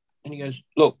 and he goes,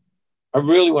 "Look, I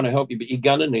really want to help you, but you're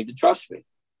going to need to trust me."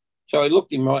 So I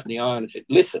looked him right in the eye and I said,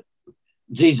 "Listen,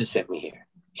 Jesus sent me here.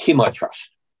 Him I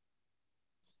trust.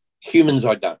 Humans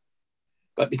I don't.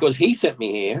 But because he sent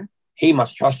me here, he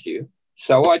must trust you.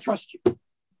 So I trust you."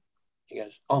 He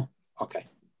goes, "Oh, okay."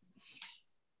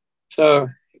 So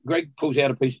Greg pulls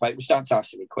out a piece of paper and starts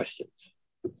asking me questions.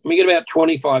 We get about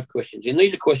 25 questions. And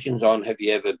these are questions on, have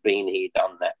you ever been here,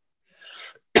 done that?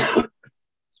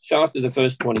 So after the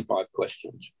first 25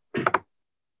 questions,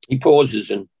 he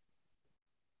pauses and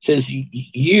says,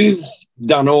 "You've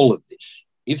done all of this.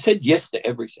 You've said yes to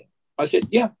everything." I said,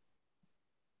 "Yeah."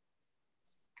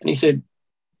 And he said,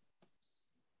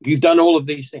 "You've done all of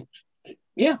these things?" I said,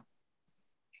 "Yeah."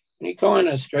 And he kind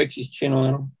of strokes his chin a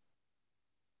little.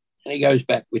 And he goes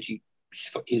back,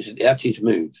 that's his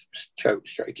move,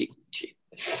 stroking the chin.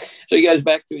 So he goes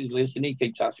back to his list and he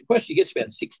keeps asking questions. He gets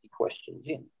about 60 questions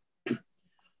in. And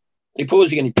he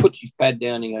pauses again, he puts his pad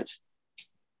down and he goes,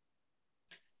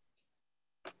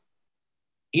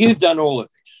 "You've done all of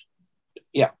this."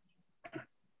 "Yeah."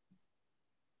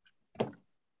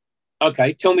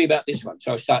 "Okay, tell me about this one."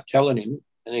 So I start telling him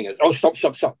and he goes, "Oh, stop.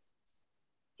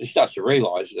 He starts to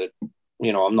realise that,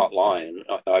 I'm not lying.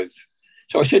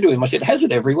 So I said to him,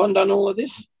 "Hasn't everyone done all of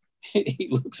this?" He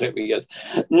looks at me and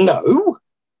goes, "No."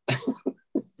 I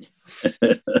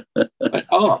went,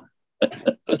 "Oh."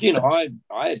 Because, you know,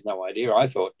 I had no idea. I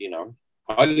thought, you know,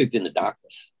 I lived in the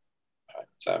darkness. Right?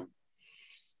 So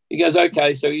he goes,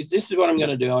 okay, so this is what I'm going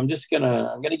to do. I'm going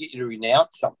to get you to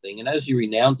renounce something. And as you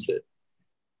renounce it,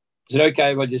 is it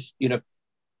okay if I just, you know,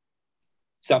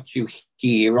 touch you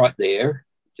here, right there,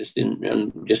 just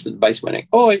just at the base of my neck?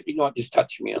 Oh, you know, just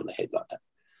touch me on the head like that.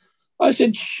 I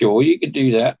said, sure, you could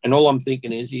do that. And all I'm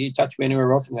thinking is, you touch me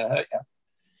anywhere else, I'm going to hurt you.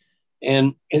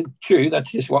 And true,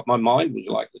 that's just what my mind was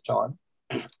like at the time.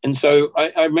 And so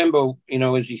I remember, you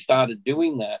know, as he started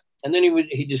doing that, and then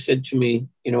he just said to me,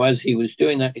 you know, as he was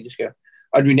doing that, he just go,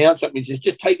 I'd renounce something. He says,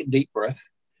 just take a deep breath.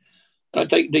 And I'd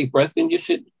take a deep breath and just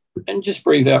said, and just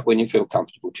breathe out when you feel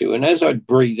comfortable to. And as I'd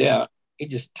breathe out, he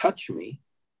just touched me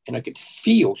and I could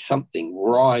feel something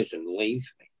rise and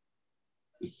leave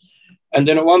me. And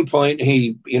then at one point,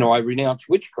 you know, I renounced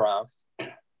witchcraft.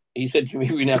 He said to me,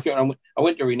 I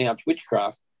went to renounce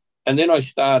witchcraft. And then I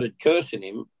started cursing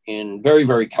him in very,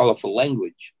 very colorful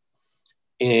language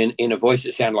in a voice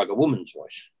that sounded like a woman's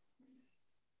voice.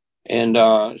 And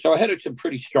so I had some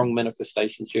pretty strong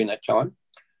manifestations during that time.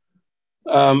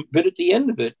 But at the end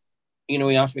of it, you know,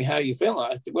 he asked me, how you feel?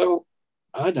 I said, well,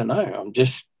 I don't know. I'm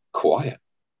just quiet.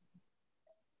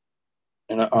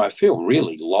 And I feel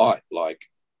really light, like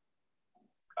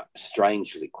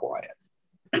strangely quiet.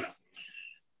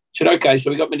 Said, okay,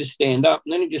 so he got me to stand up,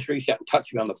 and then he just reached out and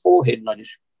touched me on the forehead, and I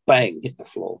just, bang, hit the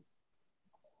floor.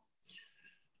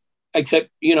 Except,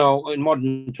 you know, in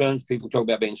modern terms, people talk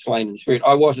about being slain in the spirit.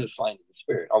 I wasn't slain in the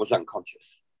spirit. I was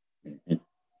unconscious. Mm-hmm.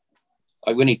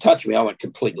 Like when he touched me, I went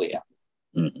completely out.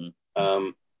 Mm-hmm.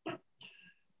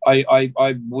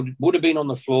 I would have been on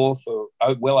the floor for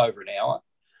well over an hour.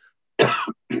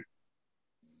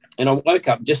 And I woke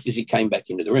up just as he came back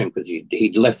into the room because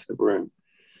he'd left the room.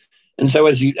 And so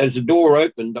as the door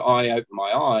opened, I opened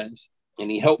my eyes and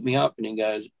he helped me up and he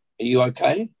goes, are you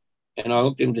okay? And I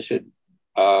looked at him and said,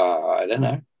 I don't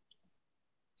know.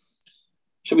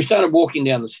 So we started walking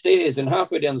down the stairs, and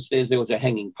halfway down the stairs, there was a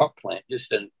hanging pot plant,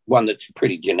 just one that's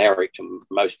pretty generic to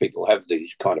most people have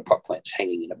these kind of pot plants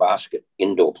hanging in a basket,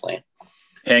 indoor plant.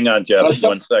 Hang on, Jeff,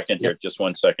 1 second here. Just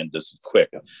 1 second. This is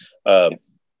quick.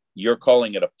 You're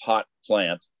calling it a pot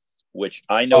plant, which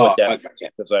I know what that is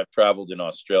because I've traveled in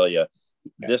Australia.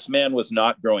 Okay. This man was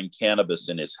not growing cannabis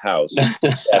in his house.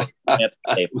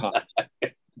 A pot,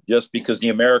 just because the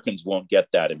Americans won't get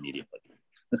that immediately.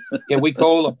 Yeah, we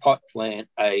call a pot plant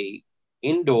a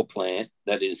indoor plant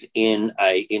that is in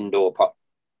a indoor pot.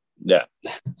 Yeah.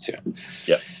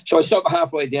 Yeah. So I stopped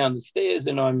halfway down the stairs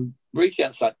and I'm reaching out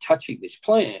and start touching this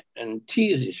plant and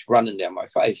tears is running down my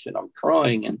face and I'm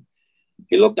crying. And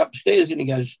he looked upstairs and he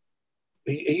goes,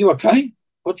 are you okay?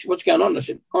 What's going on? I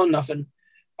said, oh, nothing.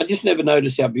 I just never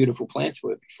noticed how beautiful plants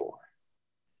were before.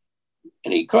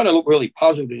 And he kind of looked really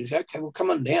puzzled and he said, okay, well,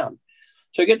 come on down.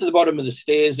 So I get to the bottom of the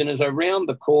stairs, and as I round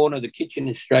the corner, the kitchen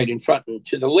is straight in front, and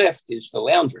to the left is the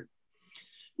lounge room.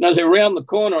 And as I round the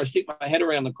corner, I stick my head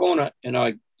around the corner, and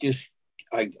I'm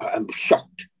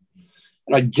shocked.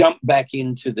 And I jump back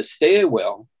into the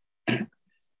stairwell,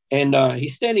 and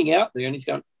he's standing out there, and he's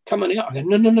going, come on out. I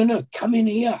go, no, come in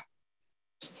here.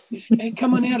 He said, hey,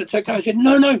 come on out, it's okay. I said,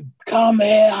 no, come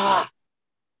here.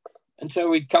 And so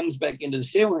he comes back into the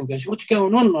stairwell and goes, what's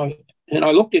going on? And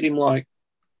I looked at him like,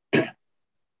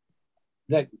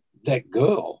 that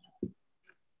girl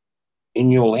in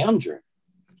your lounge room?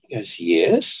 He goes,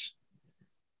 yes.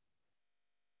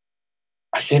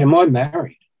 I said, am I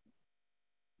married?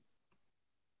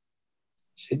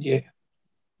 He said, yeah,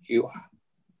 you are.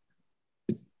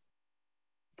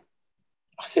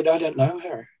 I said, I don't know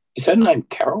her. Is her name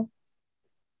Carol?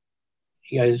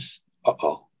 He goes,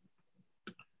 uh-oh.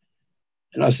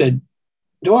 And I said,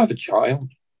 do I have a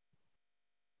child?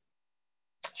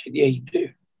 I said, yeah, you do.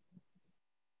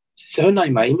 Is her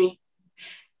name Amy?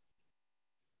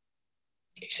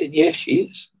 He said, yeah, she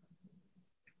is.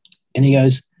 And he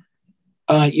goes,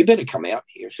 you better come out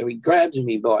here. So he grabs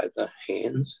me by the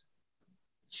hands.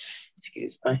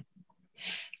 Excuse me.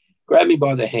 Grabbed me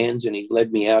by the hands and he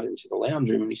led me out into the lounge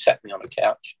room and he sat me on a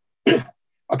couch.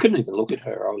 I couldn't even look at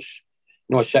her.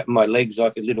 I sat with my legs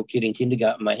like a little kid in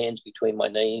kindergarten, my hands between my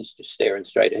knees, just staring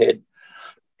straight ahead.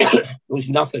 There was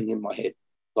nothing in my head,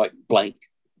 like blank.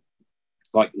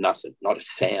 Like nothing, not a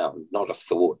sound, not a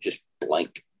thought, just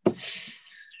blank.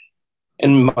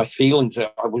 And my feelings, I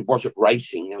wasn't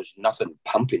racing. There was nothing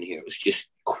pumping here. It was just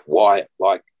quiet,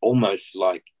 like almost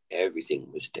like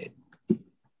everything was dead.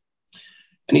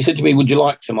 And he said to me, would you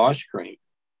like some ice cream?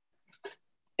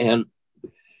 And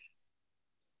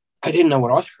I didn't know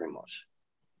what ice cream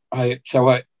was. So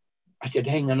I said,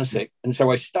 hang on a sec. And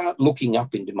so I start looking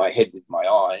up into my head with my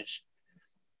eyes.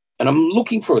 And I'm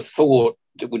looking for a thought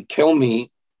that would tell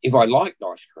me if I liked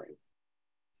ice cream.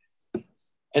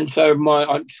 And so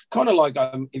I'm kind of like,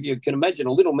 if you can imagine,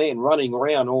 a little man running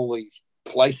around all these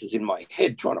places in my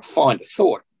head trying to find a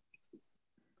thought.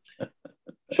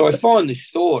 So I find this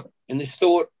thought, and this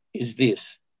thought is this: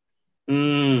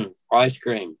 ice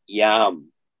cream, yum.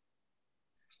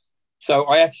 So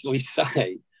I actually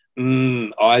say,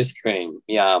 ice cream,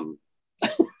 yum.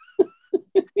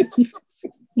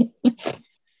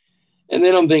 And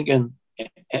then I'm thinking,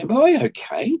 am I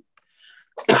okay?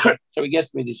 So he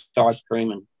gets me this ice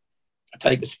cream, and I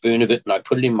take a spoon of it and I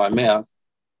put it in my mouth,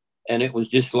 and it was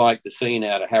just like the scene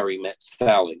out of Harry Met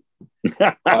Sally.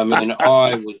 I mean,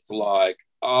 I was like,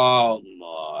 oh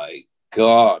my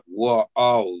God, what?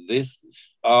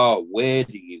 Oh, where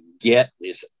do you get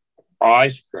this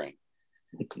ice cream?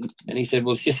 And he said,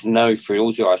 well, it's just no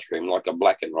frills ice cream, like a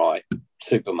black and white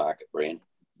supermarket brand.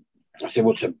 I said,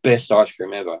 well, it's the best ice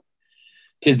cream ever.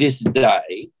 To this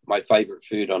day, my favorite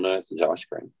food on earth is ice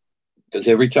cream, because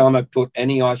every time I put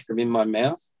any ice cream in my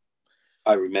mouth,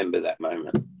 I remember that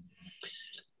moment.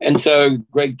 And so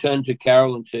Greg turned to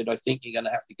Carol and said, I think you're going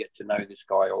to have to get to know this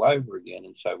guy all over again.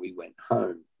 And so we went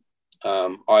home.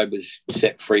 I was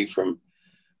set free from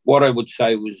what I would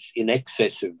say was in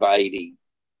excess of 80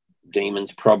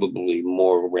 demons, probably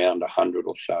more around 100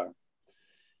 or so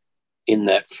in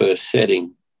that first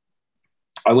setting.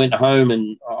 I went home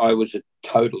and I was a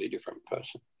totally different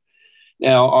person.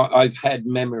 Now, I've had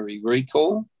memory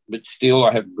recall, but still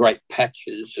I have great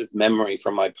patches of memory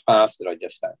from my past that I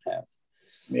just don't have.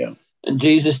 Yeah. And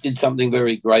Jesus did something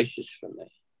very gracious for me.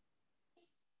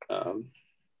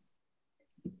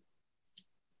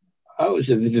 I was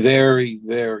a very,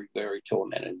 very, very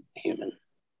tormented human.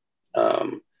 I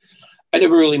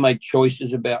never really made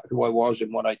choices about who I was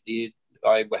and what I did.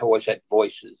 I always had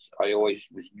voices. I always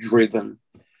was driven.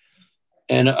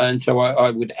 And so I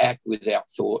would act without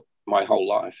thought my whole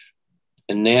life.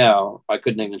 And now I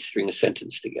couldn't even string a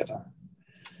sentence together.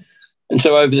 And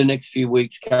so over the next few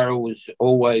weeks, Carol was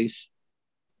always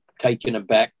taken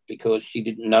aback because she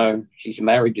didn't know she's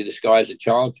married to this guy as a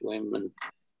child to him, and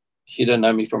she don't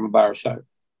know me from a bar of soap,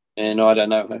 and I don't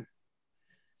know her.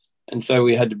 And so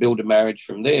we had to build a marriage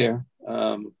from there.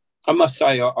 I must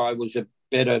say I was a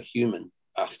better human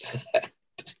after that.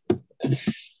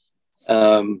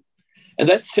 And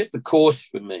that set the course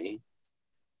for me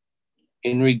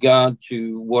in regard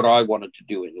to what I wanted to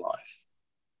do in life.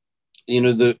 You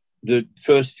know, the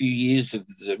first few years of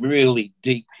the really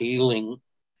deep healing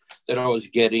that I was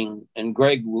getting, and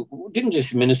Greg didn't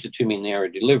just minister to me in the area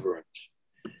of deliverance.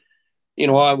 You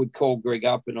know, I would call Greg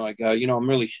up and I go, you know, I'm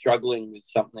really struggling with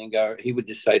something. He would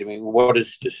just say to me, well, what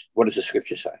does the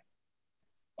scripture say?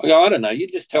 I go, I don't know. You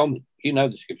just tell me. You know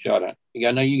the scripture. I don't. You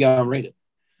go, no, you go and read it.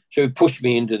 So he pushed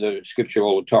me into the scripture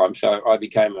all the time. So I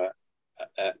became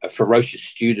a ferocious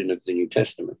student of the New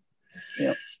Testament.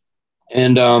 Yeah.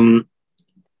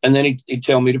 And then he'd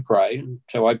tell me to pray. And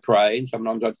so I'd pray, and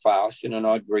sometimes I'd fast, and then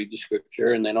I'd read the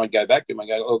scripture, and then I'd go back to him. I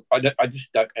go, oh, I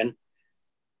just don't. And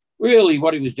really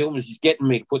what he was doing was just getting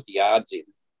me to put the yards in.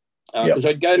 Because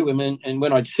I'd go to him, and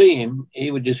when I'd see him, he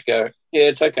would just go, yeah,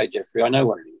 it's okay, Jeffrey, I know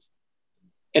what it is.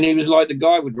 And he was like, the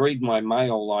guy would read my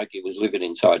mail like it was living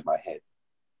inside my head.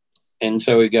 And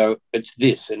so he'd go, it's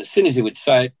this. And as soon as he would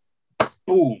say it,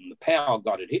 boom, the power of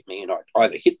God had hit me, and I'd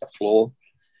either hit the floor,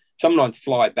 sometimes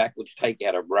fly backwards, take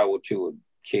out a row or two of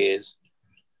chairs,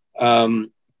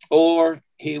 or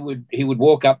he would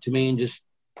walk up to me and just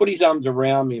put his arms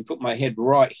around me and put my head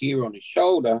right here on his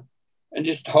shoulder and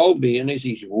just hold me. And as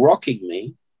he's rocking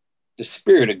me, the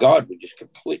Spirit of God would just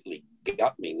completely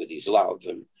gut me with his love.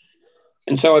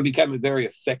 And so I became a very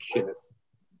affectionate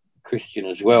Christian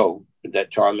as well at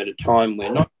that time, at a time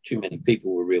where not too many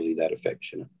people were really that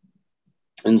affectionate.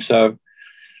 And so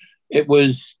it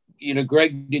was, you know,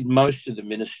 Greg did most of the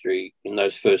ministry in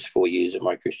those first 4 years of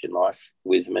my Christian life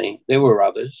with me. There were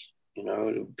others, you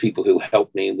know, people who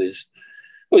helped me with, it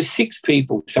was 6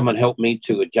 people. Someone helped me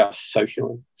to adjust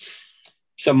socially.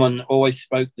 Someone always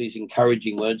spoke these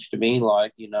encouraging words to me,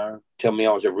 like, you know, tell me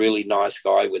I was a really nice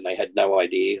guy when they had no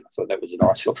idea. I thought that was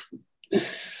nice of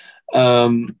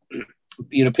them.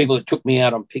 You know, people that took me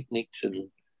out on picnics and,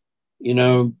 you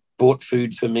know, bought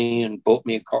food for me and bought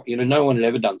me a coffee. You know, no one had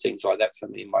ever done things like that for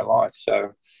me in my life.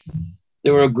 So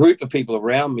there were a group of people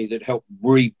around me that helped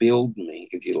rebuild me,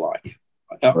 if you like.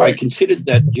 Right. I considered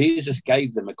that Jesus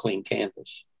gave them a clean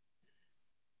canvas,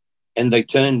 and they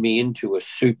turned me into a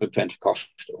super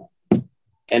Pentecostal.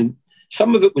 And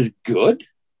some of it was good,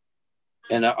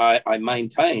 and I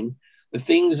maintain the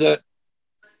things that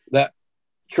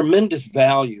tremendous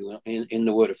value in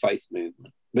the Word of Faith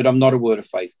movement. But I'm not a Word of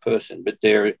Faith person, but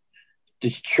there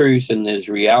there's truth and there's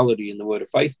reality in the Word of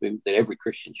Faith movement that every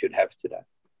Christian should have today.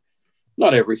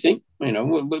 Not everything,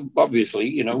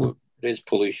 obviously, there's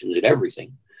pollutions in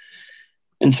everything.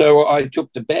 And so I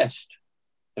took the best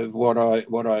of what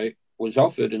I was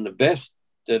offered, and the best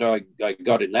that I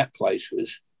got in that place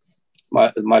was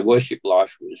my worship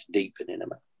life was deep and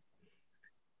intimate.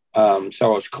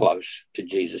 So I was close to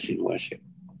Jesus in worship.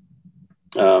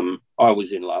 I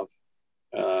was in love.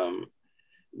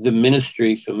 The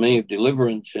ministry for me of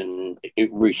deliverance and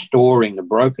restoring the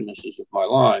brokennesses of my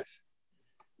life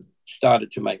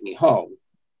started to make me whole.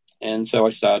 And so I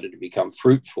started to become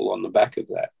fruitful on the back of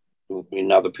that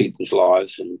in other people's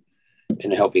lives and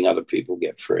helping other people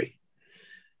get free.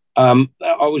 I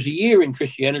was a year in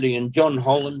Christianity, and John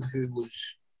Holland, who was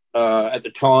at the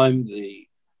time the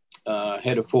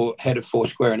head of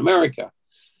Foursquare in America,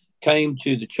 came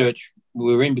to the church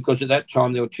we were in, because at that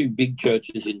time there were two big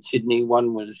churches in Sydney.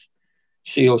 One was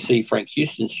CLC, Frank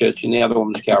Houston's church, and the other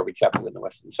one was Calvary Chapel in the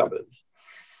western suburbs.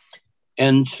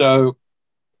 And so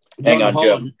Hang on,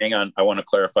 Jeff. Hang on. I want to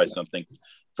clarify something.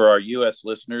 For our U.S.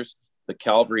 listeners, the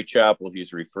Calvary Chapel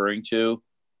he's referring to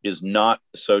is not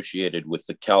associated with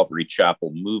the Calvary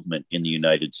Chapel movement in the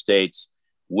United States,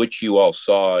 which you all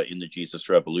saw in the Jesus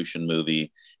Revolution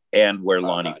movie and where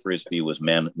Lonnie Frisbee was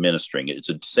ministering. It's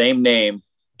the same name,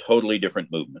 totally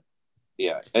different movement.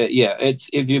 Yeah. It's,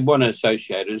 if you want to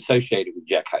associate it, associated with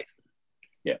Jack Hayford.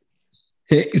 Yeah.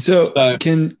 Hey, so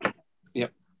can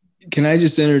I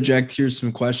just interject here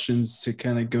some questions to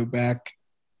kind of go back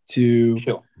to,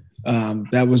 sure.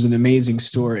 That was an amazing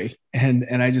story. And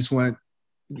I just want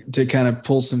to kind of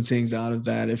pull some things out of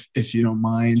that, if you don't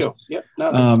mind. Sure. Yeah.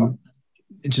 No, that's fine.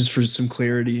 Just for some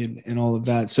clarity and all of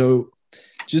that. So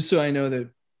just so I know that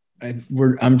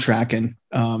I'm tracking,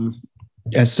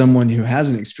 as someone who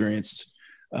hasn't experienced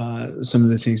some of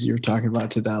the things that you're talking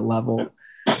about to that level.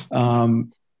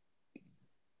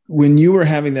 When you were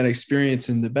having that experience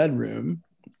in the bedroom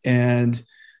and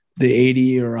the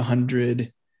 80 or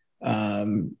 100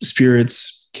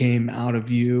 spirits came out of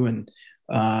you and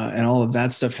all of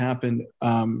that stuff happened,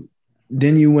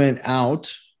 then you went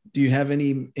out. Do you have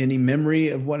any memory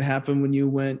of what happened when you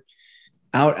went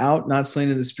out, not slain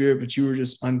in the spirit, but you were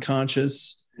just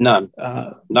unconscious? None.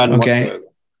 None. Okay. Whatsoever.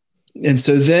 And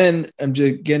so then I'm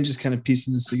just kind of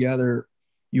piecing this together.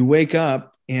 You wake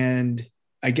up, and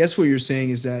I guess what you're saying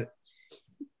is that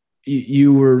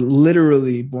you were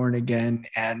literally born again,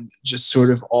 and just sort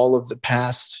of all of the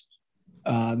past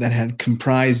that had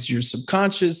comprised your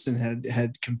subconscious and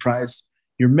had comprised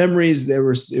your memories. It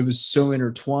was so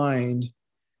intertwined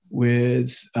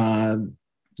with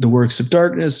the works of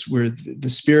darkness, with the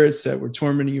spirits that were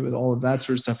tormenting you, with all of that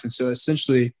sort of stuff. And so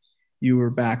essentially you were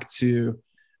back to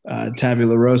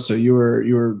tabula rasa. You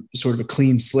were sort of a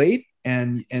clean slate.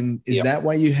 And is that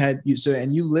why you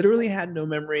literally had no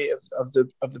memory of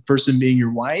the person being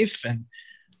your wife and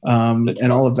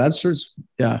all of that sort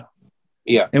of,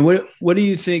 yeah. And what do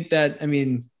you think that, I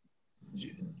mean,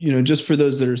 just for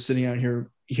those that are sitting out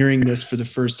here hearing this for the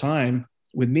first time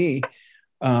with me,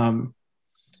 can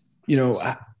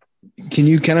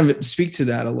you kind of speak to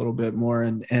that a little bit more?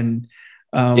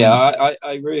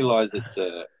 I realize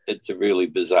it's a really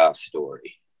bizarre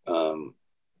story.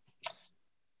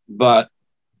 But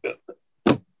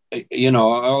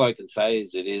all I can say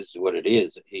is it is what it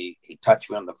is. He touched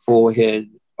me on the forehead.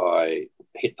 I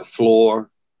hit the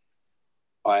floor.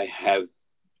 I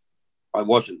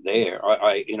wasn't there.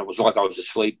 It was like I was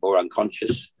asleep or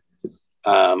unconscious.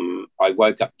 I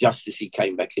woke up just as he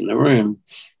came back in the room.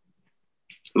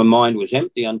 My mind was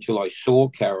empty until I saw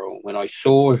Carol. When I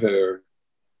saw her,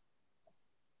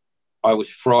 I was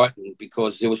frightened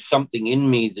because there was something in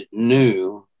me that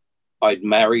knew I'd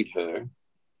married her.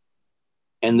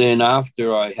 And then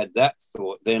after I had that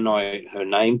thought, then her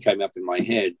name came up in my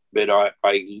head, but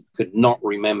I could not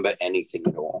remember anything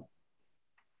at all.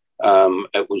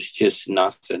 It was just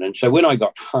nothing. And so when I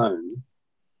got home,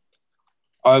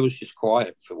 I was just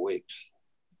quiet for weeks,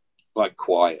 like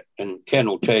quiet. And Ken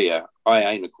will tell you, I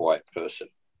ain't a quiet person,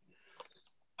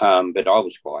 but I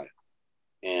was quiet.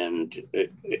 And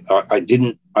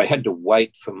I had to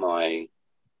wait for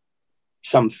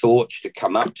some thoughts to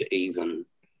come up to even,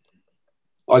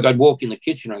 like I'd walk in the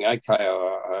kitchen and go, okay,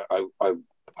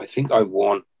 I think I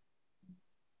want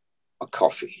a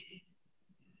coffee.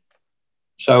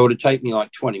 So it would take me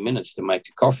like 20 minutes to make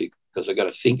a coffee because I got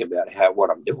to think about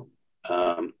what I'm doing.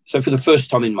 So for the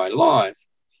first time in my life,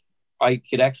 I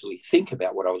could actually think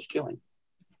about what I was doing.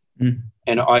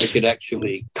 And I could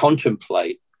actually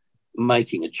contemplate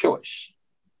making a choice.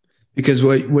 Because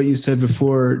what you said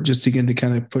before, just again to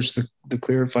kind of push the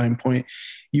clarifying point,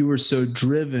 you were so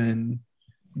driven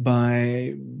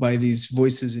by these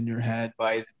voices in your head,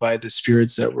 by the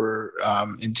spirits that were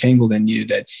entangled in you,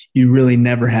 that you really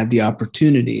never had the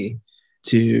opportunity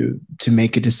to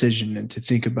make a decision and to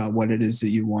think about what it is that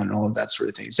you want, all of that sort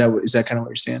of thing. Is that kind of what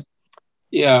you're saying?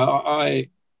 Yeah,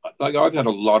 I've had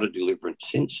a lot of deliverance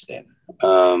since then.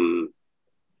 I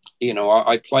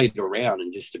played around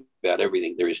in just about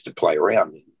everything there is to play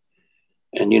around in.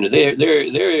 And,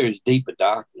 there is deeper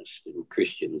darkness than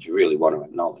Christians really want to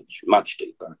acknowledge, much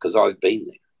deeper, because I've been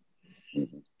there.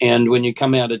 Mm-hmm. And when you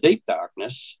come out of deep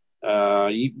darkness,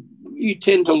 you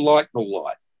tend to like the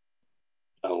light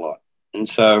a lot. And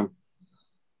so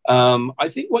I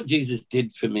think what Jesus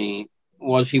did for me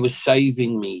was he was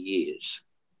saving me years.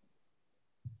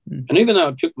 Mm-hmm. And even though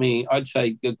it took me, I'd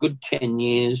say, a good 10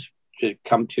 years to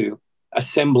come to a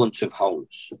semblance of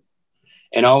wholeness,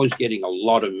 and I was getting a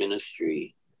lot of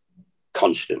ministry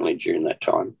constantly during that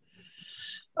time.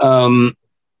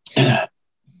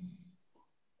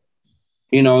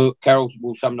 Carol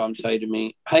will sometimes say to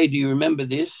me, "Hey, do you remember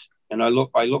this?" And I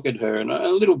look at her, and I'm a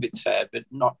little bit sad, but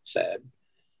not sad.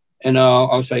 And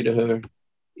I'll say to her,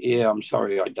 "Yeah, I'm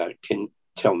sorry, I don't. Can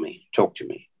talk to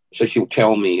me." So she'll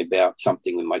tell me about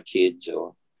something with my kids,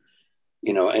 or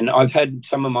and I've had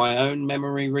some of my own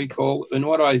memory recall. And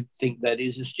what I think that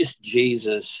is just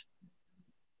Jesus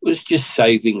was just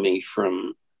saving me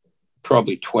from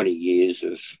probably 20 years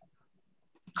of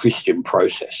Christian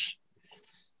process,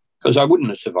 because I wouldn't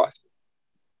have survived.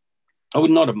 I would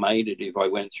not have made it if I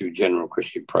went through general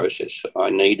Christian process.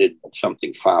 I needed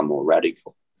something far more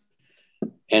radical.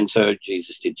 And so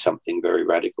Jesus did something very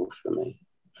radical for me.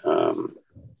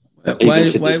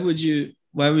 Why would you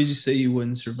say you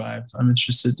wouldn't survive? I'm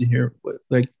interested to hear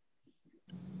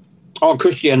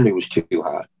Christianity was too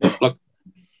hard.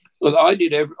 Look,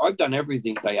 I've done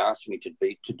everything they asked me to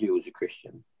do as a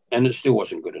Christian, and it still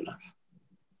wasn't good enough.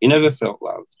 You never felt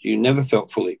loved. You never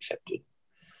felt fully accepted. It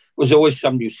was always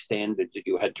some new standard that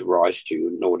you had to rise to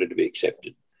in order to be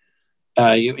accepted.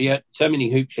 You had so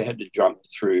many hoops you had to jump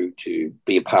through to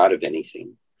be a part of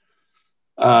anything.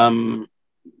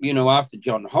 After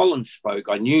John Holland spoke,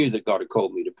 I knew that God had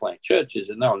called me to plant churches,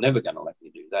 and they were never going to let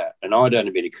me do that. And I'd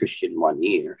only been a Christian 1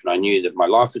 year, and I knew that my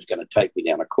life was going to take me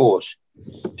down a course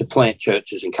to plant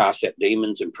churches and cast out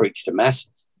demons and preach to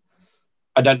masses.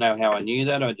 I don't know how I knew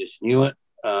that. I just knew it.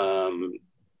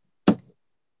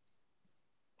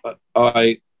 But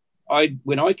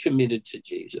when I committed to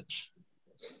Jesus,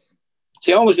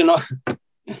 see, I was no,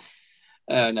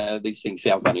 these things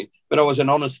sound funny, but I was an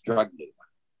honest drug dealer.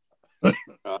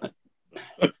 Right?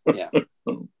 Yeah.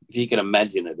 If you can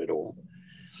imagine it at all.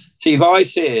 See, if I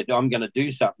said I'm going to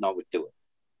do something, I would do it.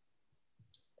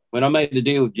 When I made the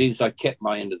deal with Jesus, I kept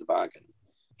my end of the bargain,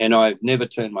 and I've never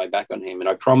turned my back on him. And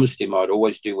I promised him I'd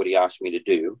always do what he asked me to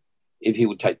do if he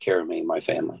would take care of me and my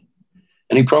family.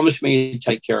 And he promised me to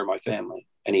take care of my family,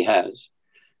 and he has.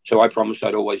 So I promised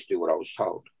I'd always do what I was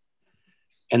told.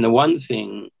 And the one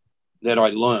thing that I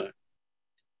learned,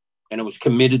 and I was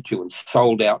committed to and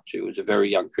sold out to as a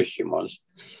very young Christian, was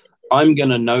I'm going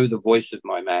to know the voice of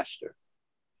my master,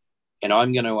 and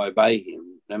I'm going to obey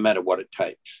him no matter what it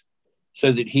takes,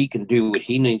 so that he can do what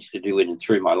he needs to do in and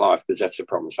through my life, because that's the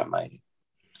promise I made him.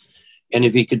 And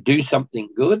if he could do something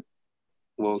good,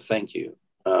 well, thank you.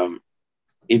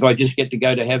 If I just get to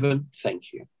go to heaven,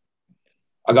 thank you.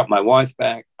 I got my wife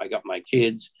back. I got my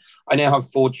kids. I now have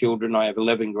 4 children. I have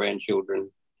 11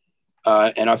 grandchildren.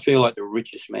 And I feel like the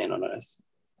richest man on earth.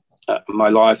 My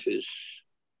life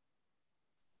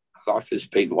has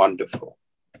been wonderful.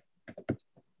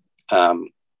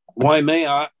 Why me?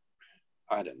 I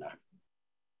don't know.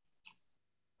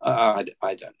 I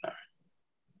don't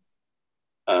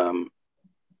know.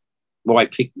 Why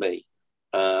pick me?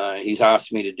 He's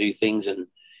asked me to do things and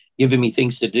given me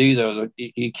things to do. Though,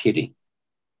 you're kidding.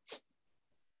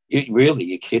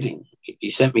 You're kidding.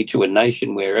 You sent me to a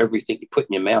nation where everything you put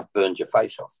in your mouth burns your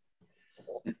face off.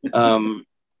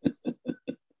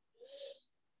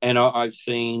 And I've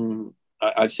seen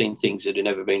things that have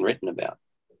never been written about.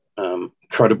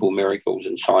 Incredible miracles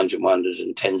and signs and wonders,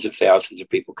 and tens of thousands of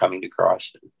people coming to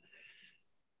Christ.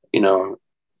 And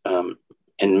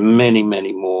many,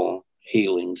 many more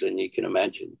healings than you can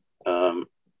imagine.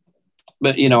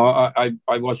 But I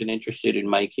wasn't interested in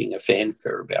making a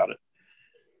fanfare about it.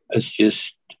 It's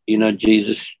just,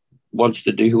 Jesus wants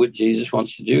to do what Jesus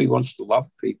wants to do. He wants to love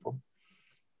people.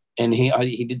 And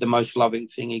he did the most loving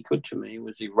thing he could to me,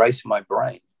 was erase my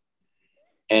brain.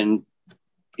 And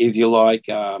if you like,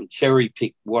 cherry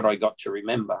pick what I got to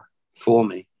remember for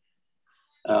me.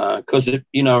 Because,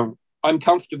 I'm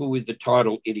comfortable with the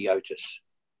title idiotus.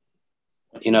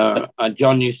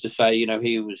 John used to say,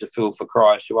 he was a fool for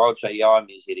Christ. So I would say, yeah, I'm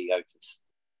his idiotus.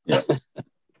 Yeah.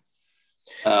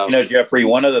 Jeffrey,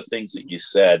 one of the things that you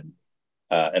said,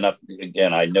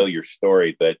 again, I know your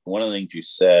story, but one of the things you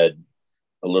said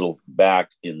a little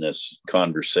back in this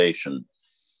conversation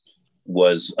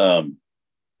was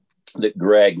that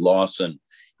Greg Lawson,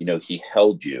 he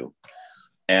held you.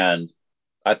 And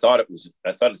I thought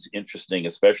it's interesting,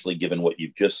 especially given what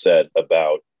you've just said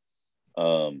about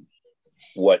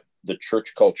what the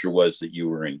church culture was that you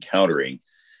were encountering,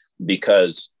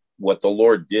 because what the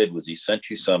Lord did was he sent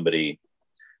you somebody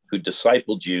who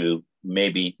discipled you,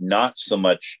 maybe not so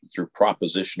much through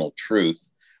propositional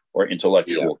truth or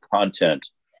intellectual content,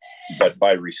 but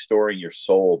by restoring your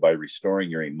soul, by restoring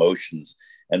your emotions,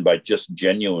 and by just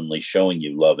genuinely showing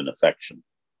you love and affection.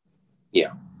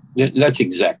 Yeah, that's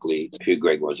exactly who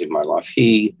Greg was in my life.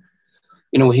 He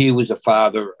was a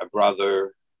father, a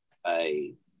brother,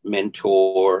 a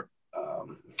mentor.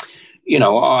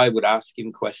 I would ask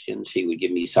him questions. He would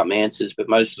give me some answers, but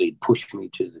mostly push me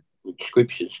to the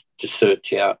scriptures to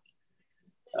search out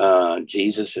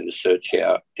Jesus and to search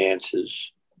out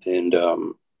answers. And,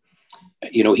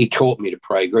 he taught me to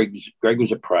pray. Greg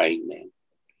was a praying man.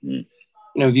 Mm.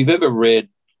 If you've ever read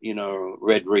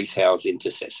Rees Howe's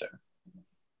Intercessor,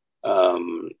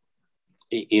 Rees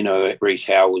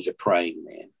Howe was a praying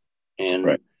man. And,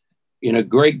 right.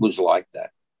 Greg was like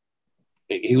that.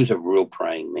 He was a real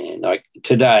praying man. Like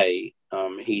today,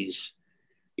 he's,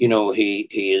 he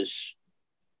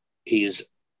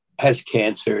has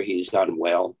cancer. He's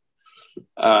unwell.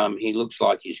 He looks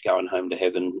like he's going home to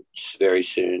heaven very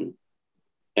soon.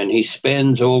 And he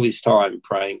spends all his time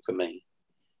praying for me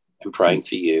and praying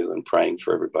for you and praying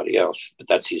for everybody else. But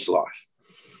that's his life.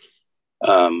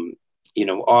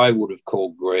 I would have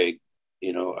called Greg,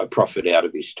 a prophet out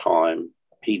of his time.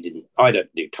 He didn't. I don't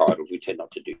do titles. We tend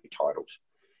not to do titles.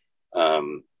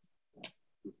 But,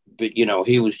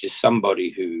 he was just somebody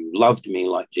who loved me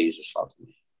like Jesus loved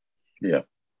me. Yeah.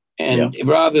 And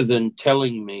rather than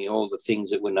telling me all the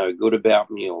things that were no good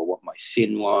about me or what my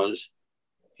sin was,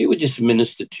 he would just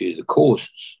minister to the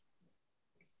causes.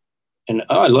 And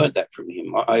I learned that from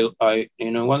him. I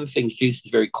one of the things Jesus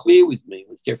was very clear with me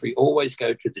was, Jeffrey, always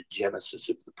go to the genesis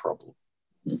of the problem.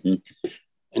 Mm-hmm.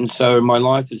 And so my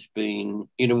life has been,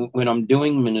 when I'm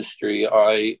doing ministry,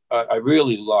 I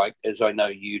really like, as I know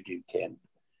you do, Ken,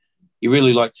 you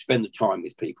really like to spend the time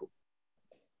with people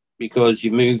because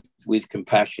you move with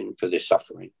compassion for their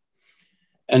suffering.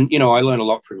 And, I learned a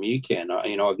lot from you, Ken.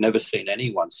 I've never seen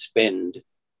anyone spend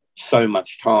so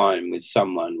much time with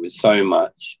someone with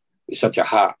such a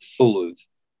heart full of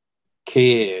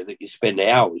care that you spend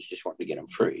hours just wanting to get them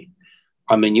free.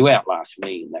 I mean, you outlast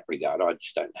me in that regard. I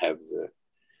just don't have the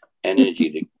energy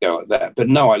to go at that. But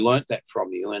no, I learned that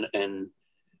from you, and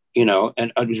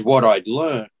it was what I'd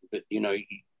learned. But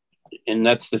and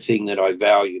that's the thing that I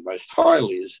value most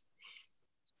highly is,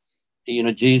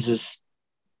 Jesus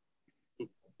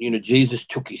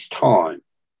took his time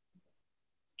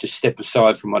to step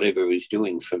aside from whatever he was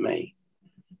doing for me.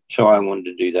 So I wanted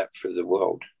to do that for the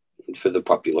world and for the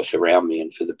populace around me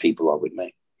and for the people I would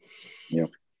meet. Yeah.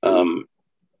 I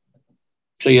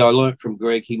learned from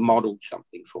Greg. He modeled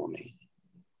something for me.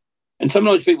 And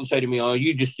sometimes people say to me, "Oh,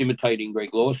 you just imitating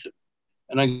Greg Lawson?"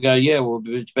 And I go, "Yeah, well,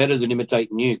 it's better than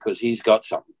imitating you because he's got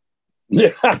something."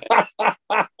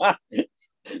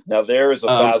 Now there is a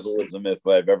Fazlism if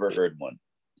I've ever heard one.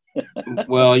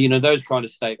 Well, those kind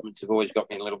of statements have always got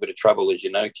me in a little bit of trouble, as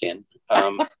you know, Ken.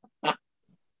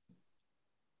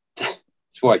 That's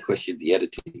why I questioned the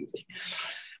editing thing.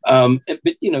 But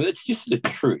it's just the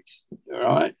truth, all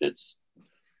right? It's,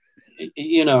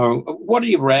 what are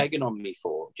you ragging on me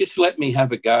for? Just let me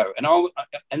have a go. And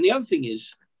the other thing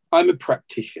is, I'm a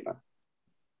practitioner.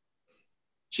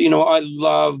 So, I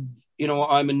love,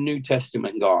 I'm a New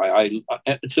Testament guy.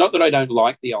 It's not that I don't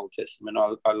like the Old Testament.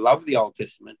 I love the Old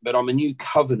Testament, but I'm a New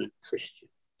Covenant Christian.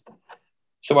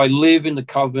 So I live in the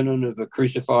covenant of a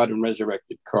crucified and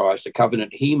resurrected Christ, a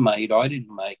covenant he made, I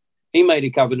didn't make. He made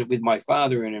a covenant with my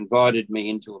Father and invited me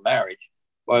into a marriage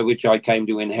by which I came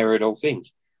to inherit all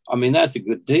things. I mean, that's a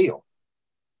good deal.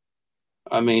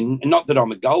 I mean, not that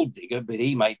I'm a gold digger, but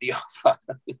he made the offer.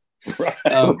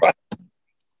 So,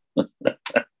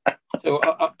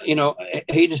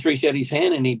 he just reached out his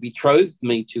hand and he betrothed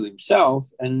me to himself.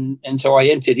 And so I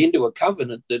entered into a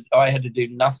covenant that I had to do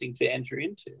nothing to enter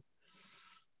into.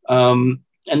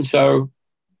 And so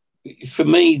for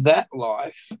me, that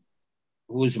life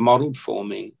was modeled for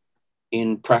me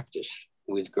in practice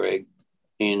with Greg,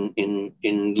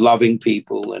 in loving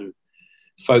people and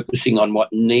focusing on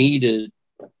what needed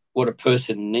what a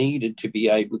person needed to be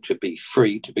able to be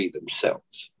free to be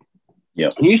themselves. Yeah.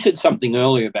 And you said something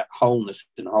earlier about wholeness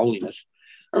and holiness.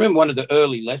 I remember one of the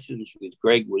early lessons with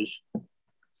Greg was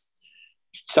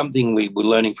something we were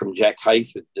learning from Jack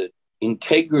Hayford, that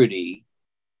integrity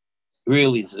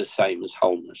really is the same as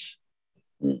wholeness.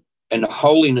 Mm. And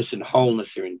holiness and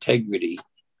wholeness or integrity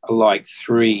are like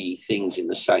three things in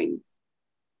the same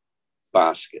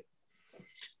basket.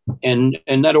 And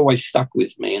that always stuck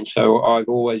with me. And so I've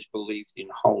always believed in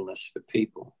wholeness for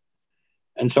people.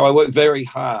 And so I worked very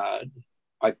hard.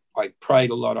 I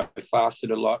prayed a lot. I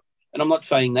fasted a lot. And I'm not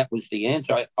saying that was the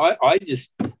answer. I just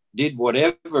did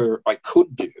whatever I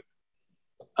could do.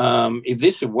 If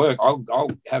this would work, I'll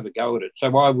have a go at it.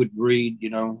 So I would read,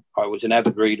 I was an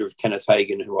avid reader of Kenneth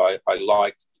Hagin, who I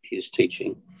liked his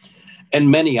teaching,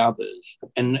 and many others.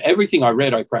 And everything I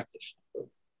read, I practiced.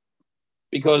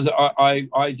 Because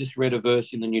I just read a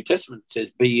verse in the New Testament that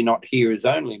says, be ye not hearers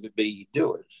only, but be ye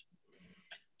doers.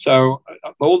 So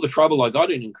all the trouble I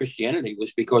got in Christianity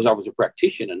was because I was a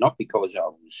practitioner, not because I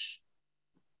was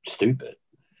stupid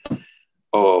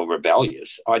or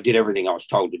rebellious. I did everything I was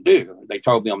told to do. They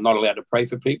told me I'm not allowed to pray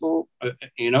for people.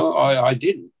 I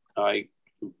didn't.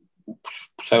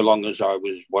 So long as I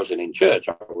wasn't in church,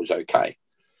 I was okay.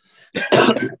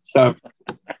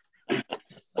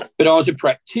 But I was a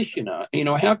practitioner.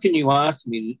 How can you ask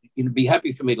me, be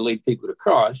happy for me to lead people to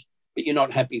Christ, but you're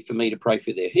not happy for me to pray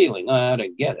for their healing? I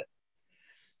don't get it.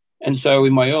 And so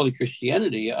in my early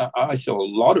Christianity, I saw a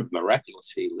lot of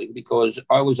miraculous healing because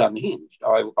I was unhinged.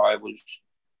 I was,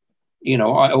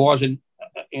 I wasn't,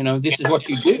 this is what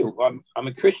you do. I'm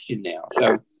a Christian now.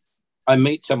 So I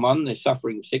meet someone, they're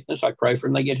suffering sickness, I pray for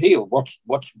them, they get healed. What's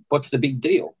the big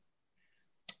deal?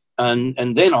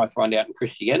 And then I find out in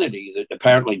Christianity that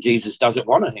apparently Jesus doesn't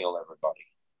want to heal everybody.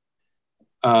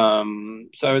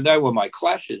 So they were my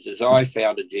clashes as I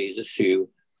found a Jesus who,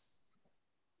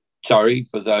 sorry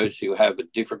for those who have a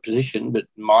different position, but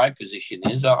my position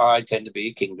is I tend to be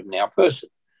a kingdom now person.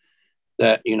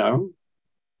 That,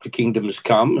 the kingdom has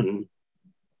come and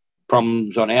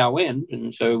problems on our end.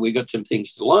 And so we got some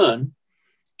things to learn.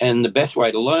 And the best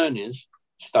way to learn is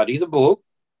study the book,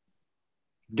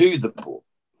 do the book.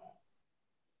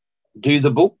 Do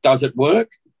the book. Does it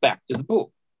work? Back to the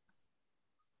book.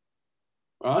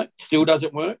 Right? Still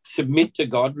doesn't work? Submit to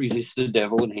God, resist the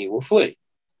devil, and he will flee.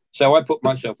 So I put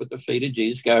myself at the feet of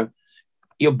Jesus, go,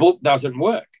 your book doesn't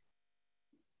work.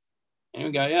 And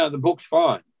we go, yeah, the book's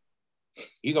fine.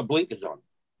 You got blinkers on.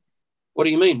 What do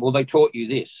you mean? Well, they taught you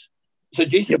this. So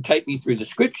Jesus would take me through the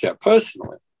scripture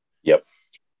personally. Yep.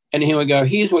 And he would go,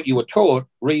 here's what you were taught.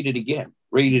 Read it again.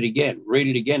 Read it again. Read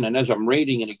it again. And as I'm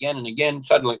reading it again and again,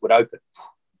 suddenly it would open.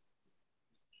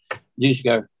 Jesus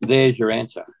go, there's your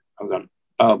answer. I'm going,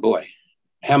 oh boy,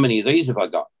 how many of these have I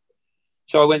got?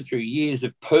 So I went through years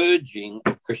of purging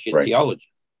of Christian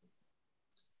theology.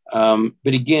 But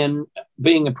again,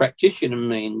 being a practitioner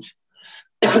means,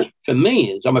 for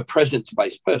me, is I'm a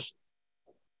presence-based person.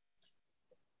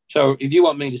 So if you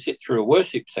want me to sit through a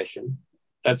worship session,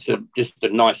 that's just a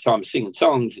nice time singing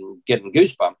songs and getting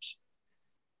goosebumps.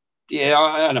 Yeah,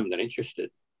 I'm not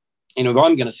interested. If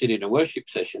I'm going to sit in a worship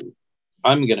session,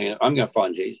 I'm going to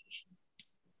find Jesus.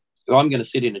 If I'm going to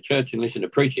sit in a church and listen to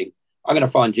preaching, I'm going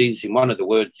to find Jesus in one of the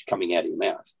words coming out of your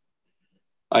mouth.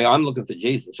 I'm looking for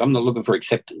Jesus. I'm not looking for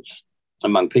acceptance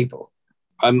among people.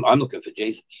 I'm looking for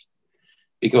Jesus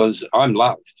because I'm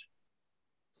loved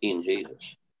in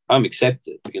Jesus. I'm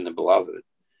accepted in the beloved.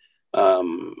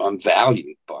 I'm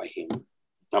valued by him.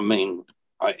 I mean,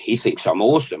 he thinks I'm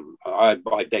awesome. I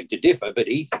beg to differ, but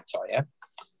he thinks I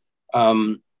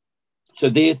am. So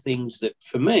they're things that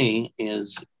for me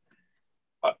is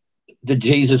the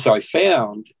Jesus I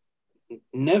found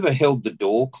never held the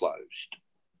door closed.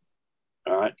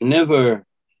 Right? Never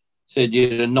said,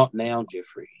 not now,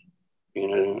 Jeffrey.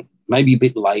 Maybe a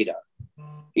bit later.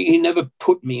 He never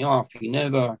put me off. He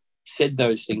never said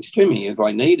those things to me. If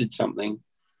I needed something,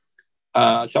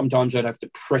 sometimes I'd have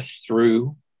to press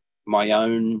through my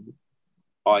own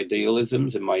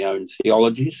idealisms and my own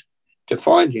theologies to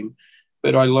find him.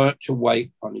 But I learnt to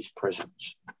wait on his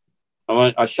presence.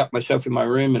 I shut myself in my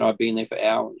room and I'd be in there for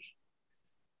hours.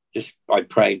 I'd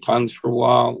pray in tongues for a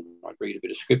while. I'd read a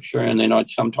bit of scripture and then I'd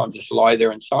sometimes just lie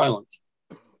there in silence.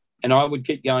 And I would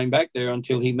keep going back there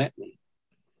until he met me.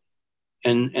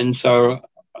 And so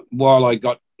while I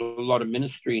got a lot of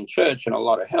ministry in church and a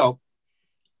lot of help,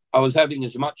 I was having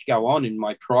as much go on in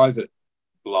my private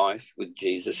life with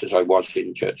Jesus as I was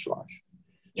in church life.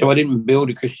 So I didn't build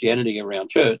a Christianity around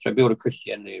church. I built a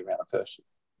Christianity around a person.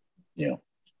 Yeah.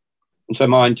 And so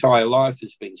my entire life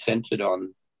has been centered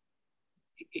on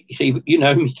you see, you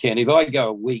know me, Ken. If I go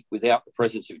a week without the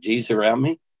presence of Jesus around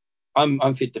me,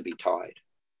 I'm fit to be tied.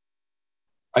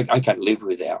 I can't live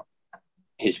without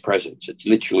his presence. It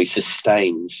literally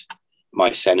sustains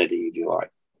my sanity, if you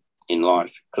like, in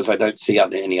life, because I don't see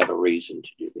any other reason to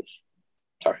do this.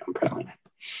 Sorry, I'm prattling.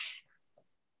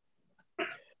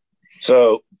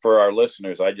 So for our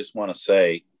listeners, I just want to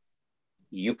say,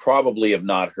 you probably have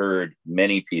not heard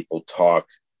many people talk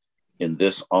in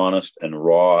this honest and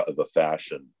raw of a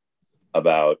fashion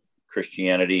about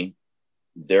Christianity,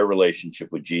 their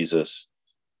relationship with Jesus,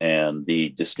 and the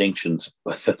distinctions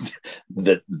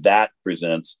that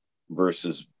presents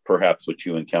versus perhaps what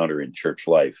you encounter in church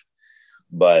life.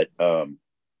 But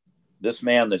this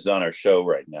man that's on our show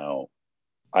right now,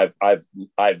 I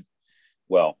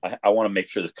want to make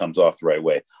sure this comes off the right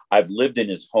way. I've lived in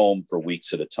his home for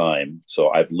weeks at a time, so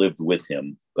I've lived with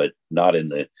him, but not in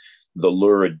the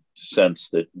lurid sense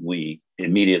that we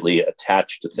immediately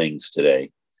attach to things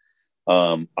today.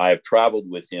 I've traveled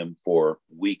with him for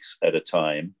weeks at a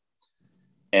time,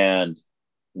 and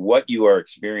what you are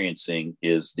experiencing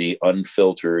is the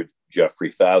unfiltered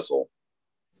Jeffrey Fazl.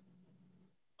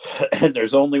 And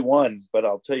there's only one, but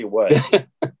I'll tell you what.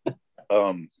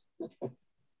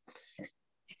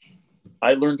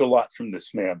 I learned a lot from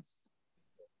this man.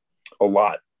 A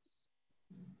lot.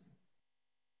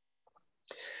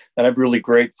 And I'm really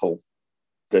grateful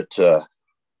that the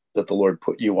Lord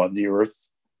put you on the earth.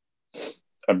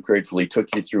 I'm grateful he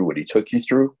took you through what he took you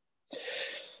through.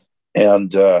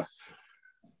 And I'm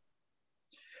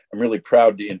really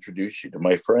proud to introduce you to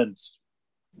my friends.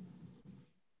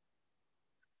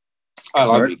 I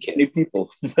love you, Ken.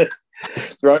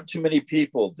 There aren't too many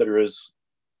people that are as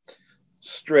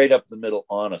straight up the middle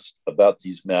honest about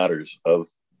these matters of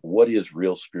what is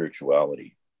real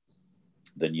spirituality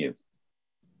than you.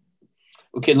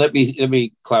 Okay, let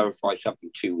me clarify something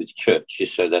too with church,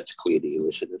 just so that's clear to your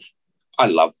listeners. I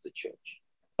love the church.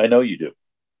 I know you do.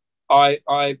 I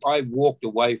walked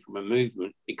away from a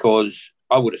movement because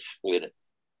I would have split it,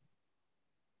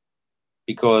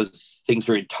 because things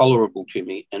are intolerable to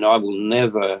me, and I will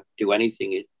never do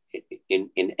anything in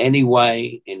any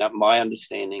way, in my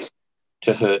understanding,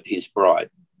 to hurt his bride.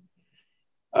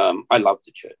 I love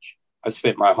the church. I've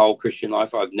spent my whole Christian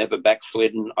life. I've never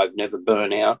backslidden. I've never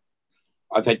burned out.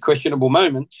 I've had questionable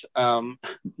moments. Not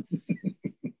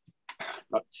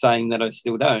saying that I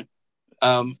still don't.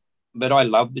 But I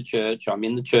love the church. I'm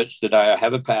in the church today. I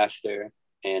have a pastor,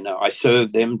 and I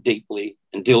serve them deeply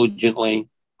and diligently.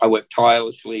 I work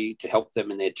tirelessly to help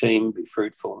them and their team be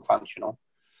fruitful and functional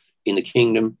in the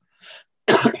kingdom.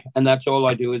 And that's all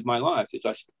I do with my life, is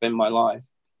I spend my life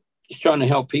just trying to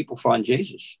help people find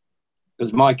Jesus.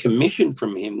 Because my commission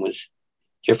from him was,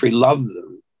 Jeffrey, love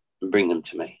them and bring them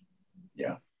to me.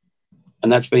 Yeah.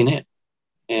 And that's been it.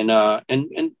 And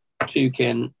to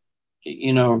Ken,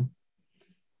 you know,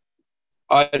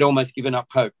 I'd almost given up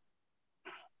hope.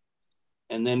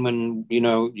 And then when, you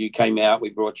know, you came out, we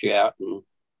brought you out and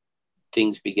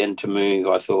things began to move,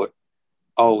 I thought,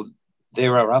 oh,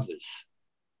 there are others.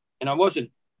 And I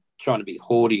wasn't trying to be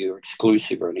haughty or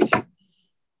exclusive or anything,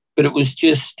 but it was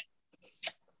just,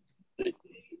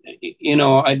 you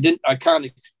know, I can't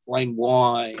explain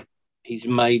why he's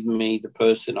made me the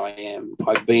person I am.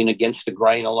 I've been against the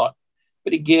grain a lot.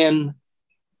 But again,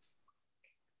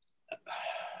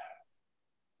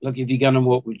 look, if you're going to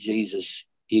walk with Jesus,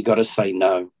 you got to say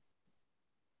no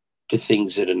to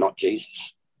things that are not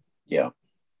Jesus. Yeah.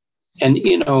 And,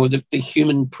 you know, the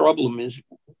human problem is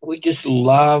we just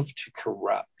love to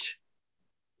corrupt.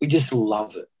 We just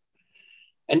love it.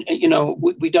 And you know,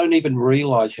 we don't even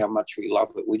realize how much we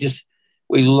love it.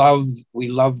 We love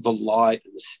the light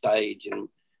and the stage, and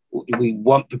we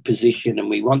want the position, and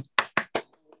we want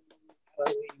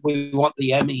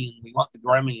the Emmy, and we want the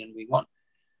Grammy, and we want,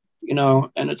 you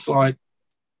know, and it's like,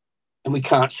 and we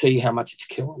can't see how much it's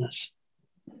killing us.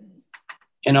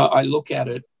 And I look at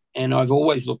it, and I've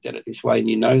always looked at it this way, and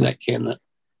you know that, Ken, that,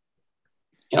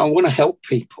 you know, I want to help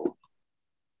people,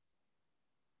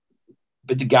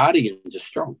 but the guardians are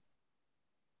strong.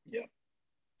 Yeah.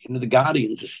 You know, the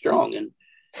guardians are strong,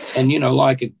 and you know,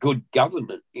 like a good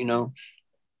government, you know,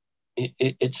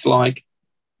 it's like,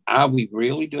 are we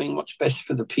really doing what's best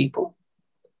for the people?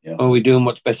 Yeah. Or are we doing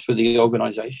what's best for the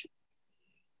organization?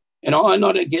 And I'm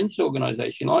not against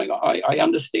organization. I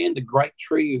understand the great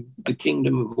tree of the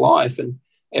kingdom of life, and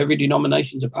every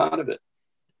denomination's a part of it.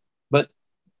 But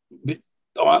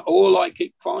all I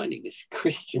keep finding is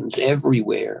Christians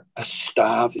everywhere are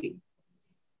starving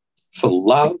for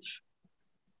love.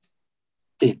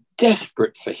 They're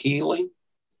desperate for healing.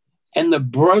 And the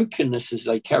brokennesses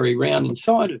they carry around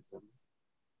inside of them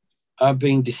are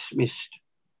being dismissed.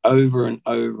 over and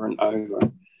over and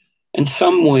over. And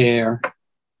somewhere,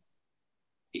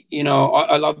 you know,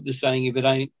 I love the saying, if it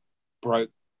ain't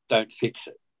broke, don't fix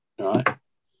it, right?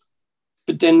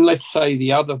 But then let's say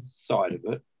the other side of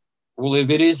it, well, if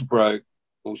it is broke,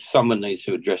 well, someone needs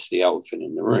to address the elephant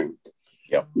in the room.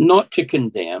 Yep. Not to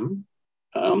condemn.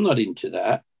 I'm not into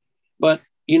that. But,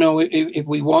 you know, if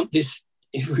we want this,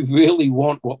 if we really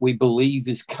want what we believe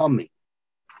is coming,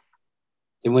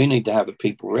 then we need to have a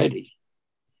people ready.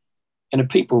 And the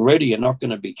people ready are not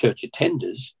going to be church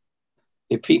attenders.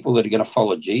 They're people that are going to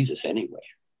follow Jesus anyway.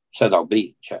 So they'll be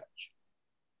in church.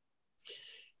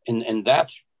 And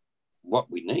that's what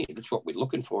we need. That's what we're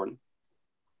looking for. And,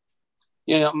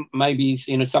 you know, maybe,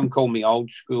 you know, some call me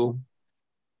old school.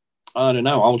 I don't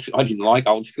know. I didn't like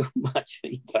old school much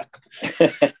either.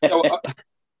 So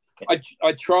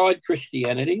I tried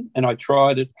Christianity, and I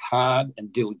tried it hard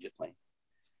and diligently,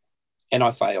 and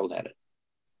I failed at it.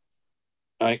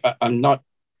 I'm not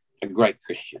a great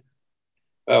Christian.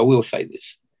 I will say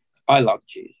this. I love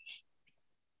Jesus,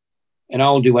 and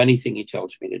I'll do anything he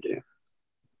tells me to do.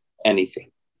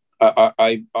 Anything.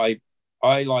 I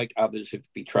like others, have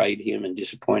betrayed him and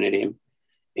disappointed him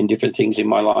in different things in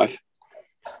my life.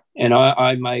 And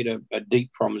I made a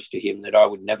deep promise to him that I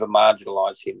would never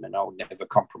marginalize him and I would never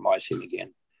compromise him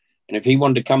again. And if he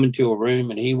wanted to come into a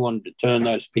room and he wanted to turn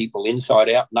those people inside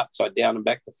out and upside down and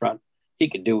back to front, he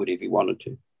could do it if he wanted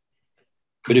to.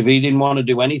 But if he didn't want to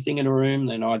do anything in a room,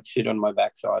 then I'd sit on my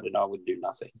backside and I would do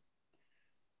nothing.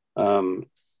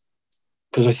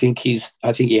 Because I think he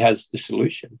has the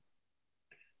solution.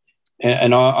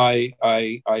 And I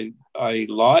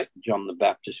like John the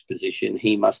Baptist's position.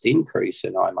 He must increase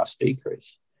and I must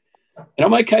decrease. And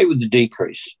I'm okay with the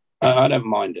decrease. I don't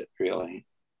mind it, really.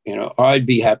 You know, I'd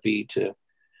be happy to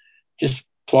just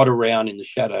plod around in the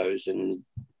shadows and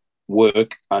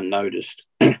work unnoticed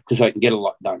because I can get a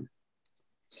lot done.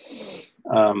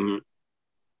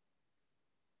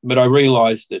 But I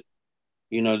realize that,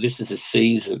 you know, this is a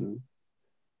season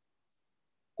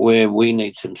where we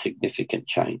need some significant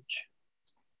change.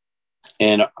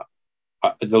 And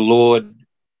the Lord,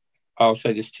 I'll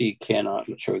say this to you, Ken, I'm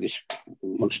not sure if this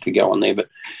wants to go on there, but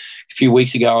a few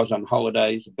weeks ago I was on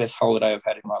holidays, the best holiday I've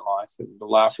had in my life, and the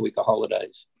last week of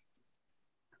holidays,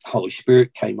 Holy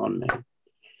Spirit came on me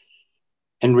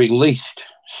and released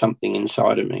something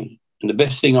inside of me. And the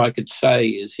best thing I could say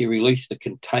is he released the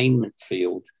containment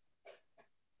field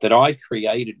that I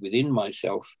created within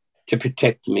myself to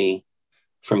protect me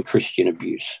from Christian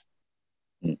abuse.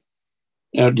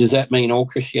 Now, does that mean all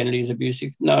Christianity is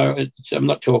abusive? No, I'm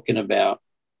not talking about,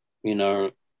 you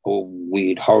know, all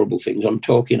weird, horrible things. I'm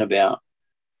talking about,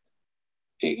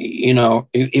 you know,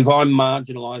 if I'm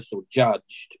marginalized or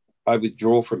judged, I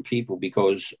withdraw from people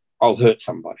because I'll hurt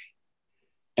somebody.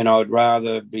 And I would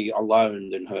rather be alone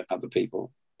than hurt other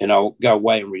people. And I'll go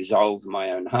away and resolve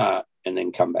my own heart and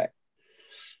then come back.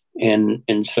 And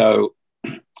so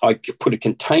I put a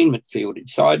containment field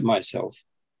inside myself,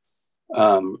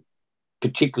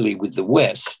 particularly with the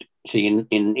West. See, in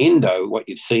Indo, what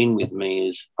you've seen with me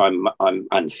is I'm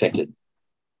unfettered,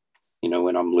 you know,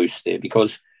 when I'm loose there,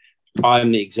 because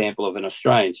I'm the example of an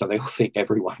Australian, so they all think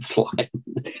everyone's like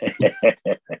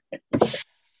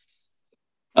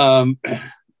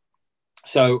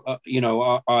you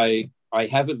know, I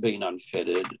haven't been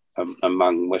unfettered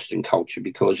among Western culture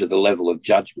because of the level of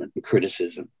judgment and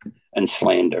criticism and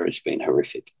slander has been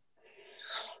horrific.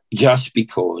 Just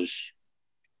because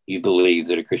you believe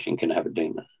that a Christian can have a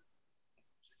demon.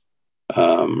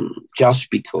 Just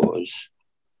because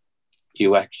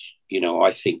you know,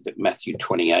 I think that Matthew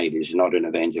 28 is not an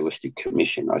evangelistic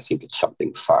commission. I think it's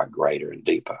something far greater and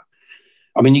deeper.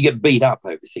 I mean, you get beat up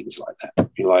over things like that.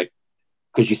 You're like,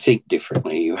 because you think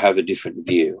differently, you have a different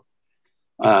view.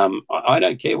 I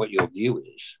don't care what your view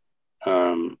is.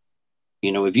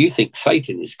 You know, if you think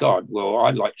Satan is God, well,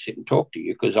 I'd like to sit and talk to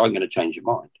you because I'm going to change your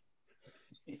mind.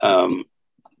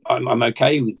 I'm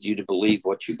okay with you to believe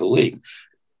what you believe.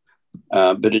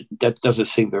 But that doesn't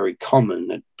seem very common,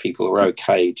 that people are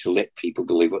okay to let people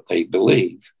believe what they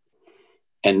believe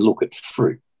and look at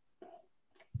fruit.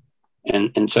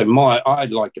 And so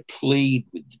I'd like to plead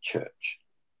with the church,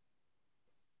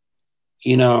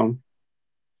 you know,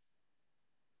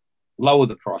 lower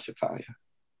the price of failure.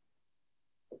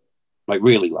 Like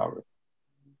really lower it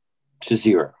to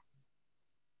zero.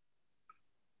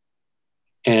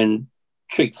 And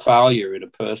treat failure in a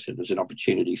person as an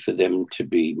opportunity for them to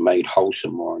be made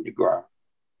wholesome more and to grow.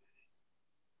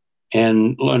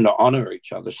 And learn to honor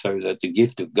each other so that the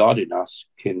gift of God in us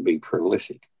can be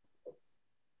prolific.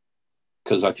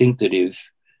 Because I think that if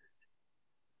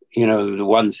the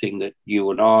one thing that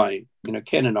you and I,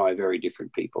 Ken and I are very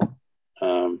different people,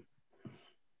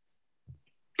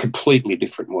 completely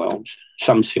different worlds,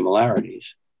 some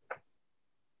similarities.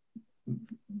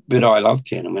 But I love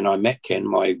Ken. And when I met Ken,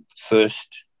 my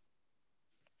first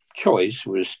choice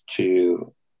was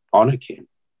to honor Ken.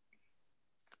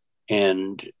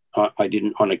 And I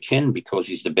didn't honor Ken because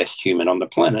he's the best human on the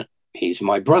planet. He's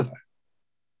my brother.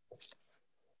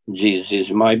 Jesus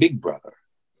is my big brother.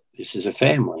 This is a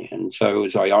family. And so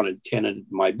as I honored Ken and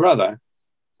my brother,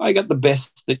 I got the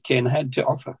best that Ken had to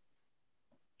offer.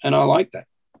 And I like that.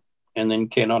 And then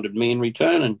Ken honored me in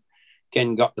return, and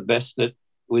Ken got the best that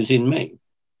was in me.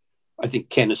 I think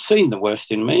Ken has seen the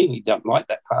worst in me. He doesn't like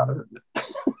that part of it.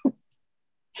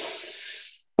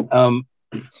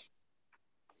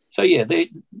 So, yeah,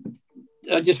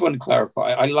 I just want to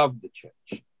clarify. I love the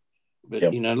church.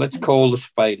 But, let's call a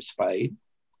spade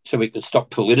so we can stop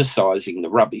politicizing the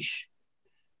rubbish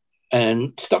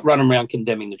and stop running around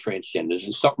condemning the transgenders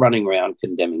and stop running around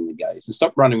condemning the gays and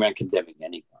stop running around condemning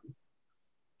anyone.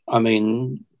 I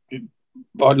mean,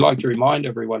 I'd like to remind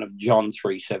everyone of John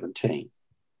 3:17.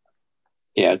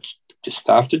 Yeah, it's just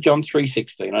after John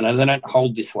 3:16. I know they don't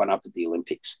hold this one up at the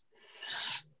Olympics.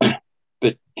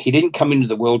 But he didn't come into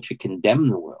the world to condemn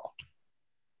the world,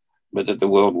 but that the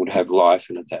world would have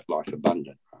life and that life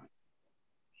abundant. Right?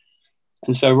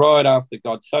 And so right after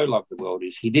God so loved the world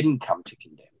is he didn't come to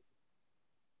condemn.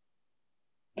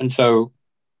 And so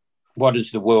what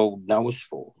does the world know us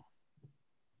for?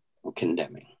 Or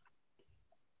condemning.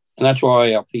 And that's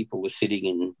why our people are sitting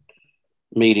in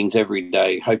meetings every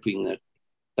day hoping that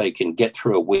they can get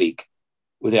through a week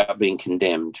without being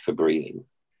condemned for breathing.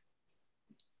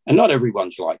 And not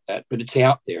everyone's like that, but it's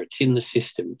out there. It's in the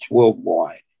system. It's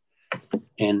worldwide.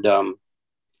 And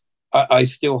I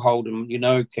still hold them.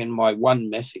 Ken, my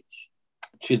one message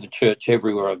to the church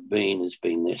everywhere I've been has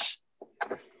been this.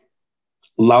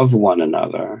 Love one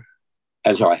another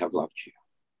as I have loved you.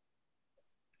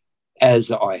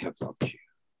 As I have loved you.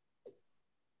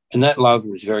 And that love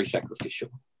was very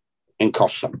sacrificial and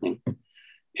cost something.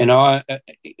 And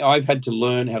I've had to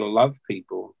learn how to love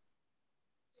people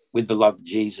with the love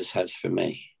Jesus has for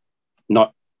me,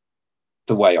 not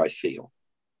the way I feel.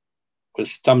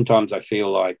 Because sometimes I feel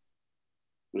like,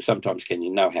 sometimes Ken,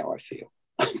 you know how I feel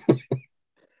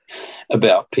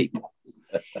about people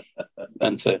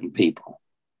and certain people.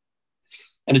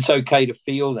 And it's okay to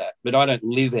feel that, but I don't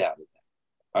live out of that.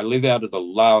 I live out of the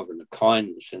love and the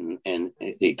kindness and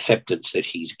the acceptance that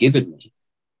he's given me.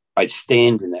 I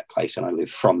stand in that place and I live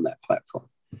from that platform.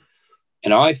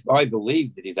 And I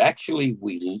believe that if actually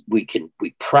we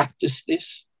practice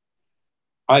this,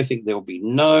 I think there'll be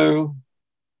no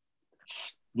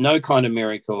kind of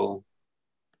miracle,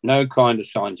 no kind of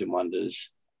signs and wonders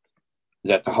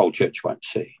that the whole church won't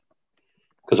see.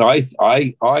 Because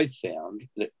I found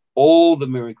that all the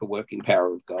miracle working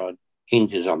power of God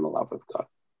hinges on the love of God.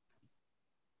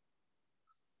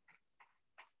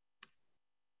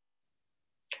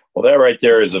 Well, that right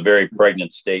there is a very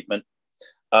pregnant statement.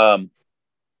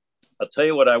 I'll tell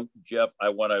you what, Jeff,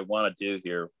 what I want to do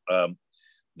here.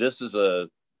 This is a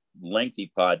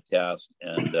lengthy podcast,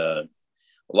 and a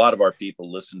lot of our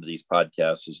people listen to these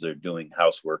podcasts as they're doing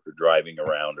housework or driving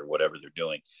around or whatever they're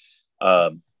doing.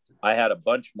 I had a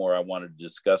bunch more I wanted to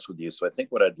discuss with you. So I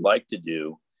think what I'd like to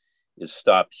do is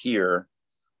stop here,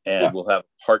 and we'll have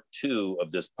part 2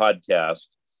 of this podcast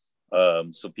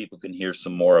so people can hear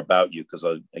some more about you. Because,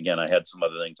 again, I had some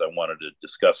other things I wanted to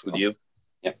discuss with you.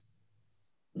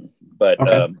 But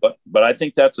I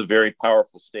think that's a very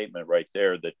powerful statement right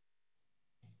there, that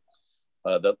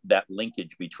that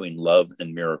linkage between love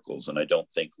and miracles. And I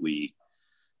don't think we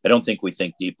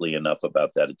think deeply enough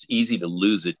about that. It's easy to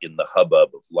lose it in the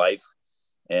hubbub of life,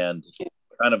 and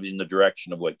kind of in the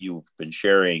direction of what you've been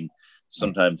sharing,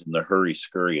 sometimes in the hurry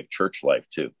scurry of church life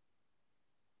too.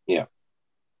 Yeah.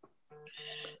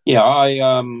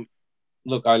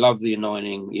 Look, I love the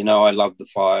anointing. I love the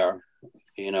fire.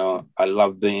 I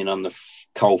love being on the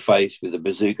cold face with a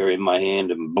bazooka in my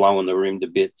hand and blowing the room to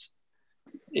bits,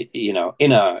 in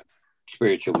a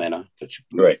spiritual manner. Let's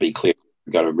be clear.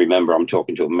 You've got to remember I'm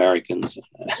talking to Americans.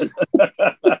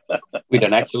 We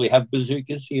don't actually have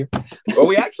bazookas here. Well,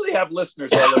 we actually have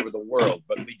listeners all over the world,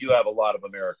 but we do have a lot of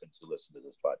Americans who listen to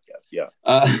this podcast. Yeah.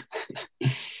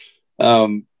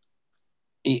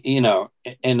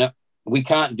 And we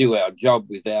can't do our job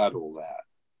without all that.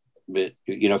 But,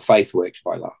 faith works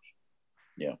by love.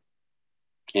 Yeah.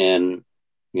 And,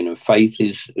 faith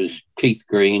is, as Keith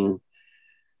Green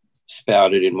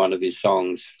spouted in one of his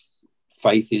songs,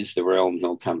 faith is the realm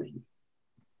he'll come in.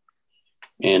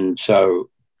 And so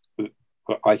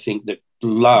I think that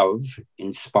love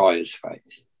inspires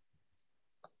faith.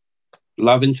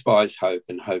 Love inspires hope,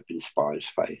 and hope inspires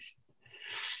faith.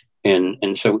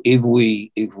 And so if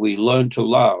we learn to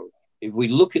love, if we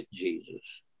look at Jesus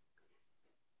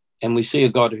and we see a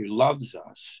God who loves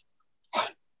us,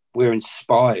 we're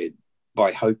inspired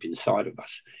by hope inside of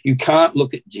us. You can't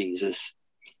look at Jesus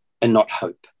and not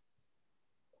hope.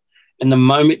 And the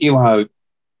moment you hope,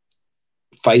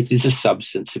 faith is a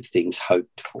substance of things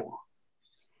hoped for.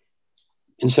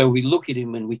 And so we look at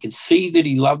him and we can see that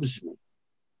he loves me.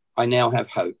 I now have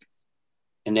hope.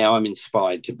 And now I'm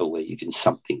inspired to believe in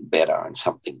something better and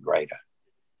something greater.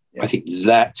 Yeah. I think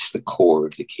that's the core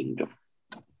of the kingdom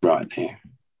right there.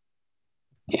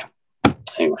 Yeah.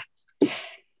 Anyway.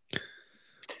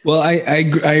 Well,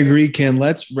 I agree, Ken.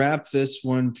 Let's wrap this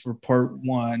one for part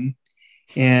one.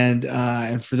 And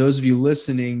for those of you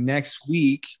listening, next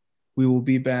week, we will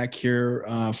be back here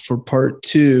for part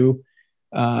two.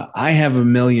 I have a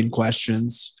million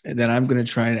questions that I'm going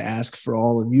to try to ask for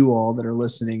all of you all that are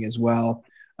listening as well,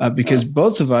 because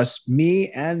both of us, me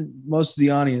and most of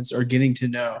the audience, are getting to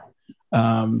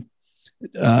know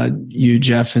you,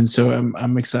 Jeff. And so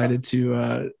I'm excited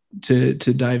to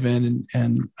dive in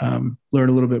and learn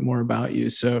a little bit more about you.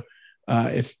 So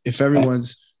if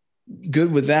everyone's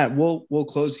good with that, we'll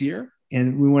close here.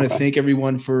 And we want to thank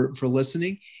everyone for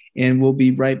listening. And we'll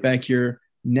be right back here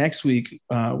next week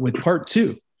with part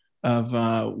two of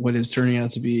what is turning out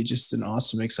to be just an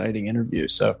awesome, exciting interview.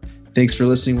 So thanks for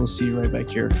listening. We'll see you right back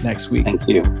here next week. Thank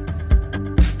you.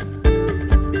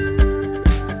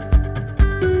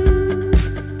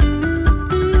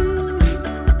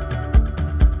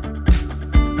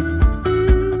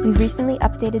 We've recently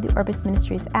updated the Orbis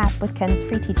Ministries app with Ken's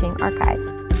free teaching archive.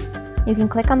 You can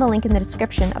click on the link in the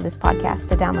description of this podcast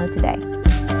to download today.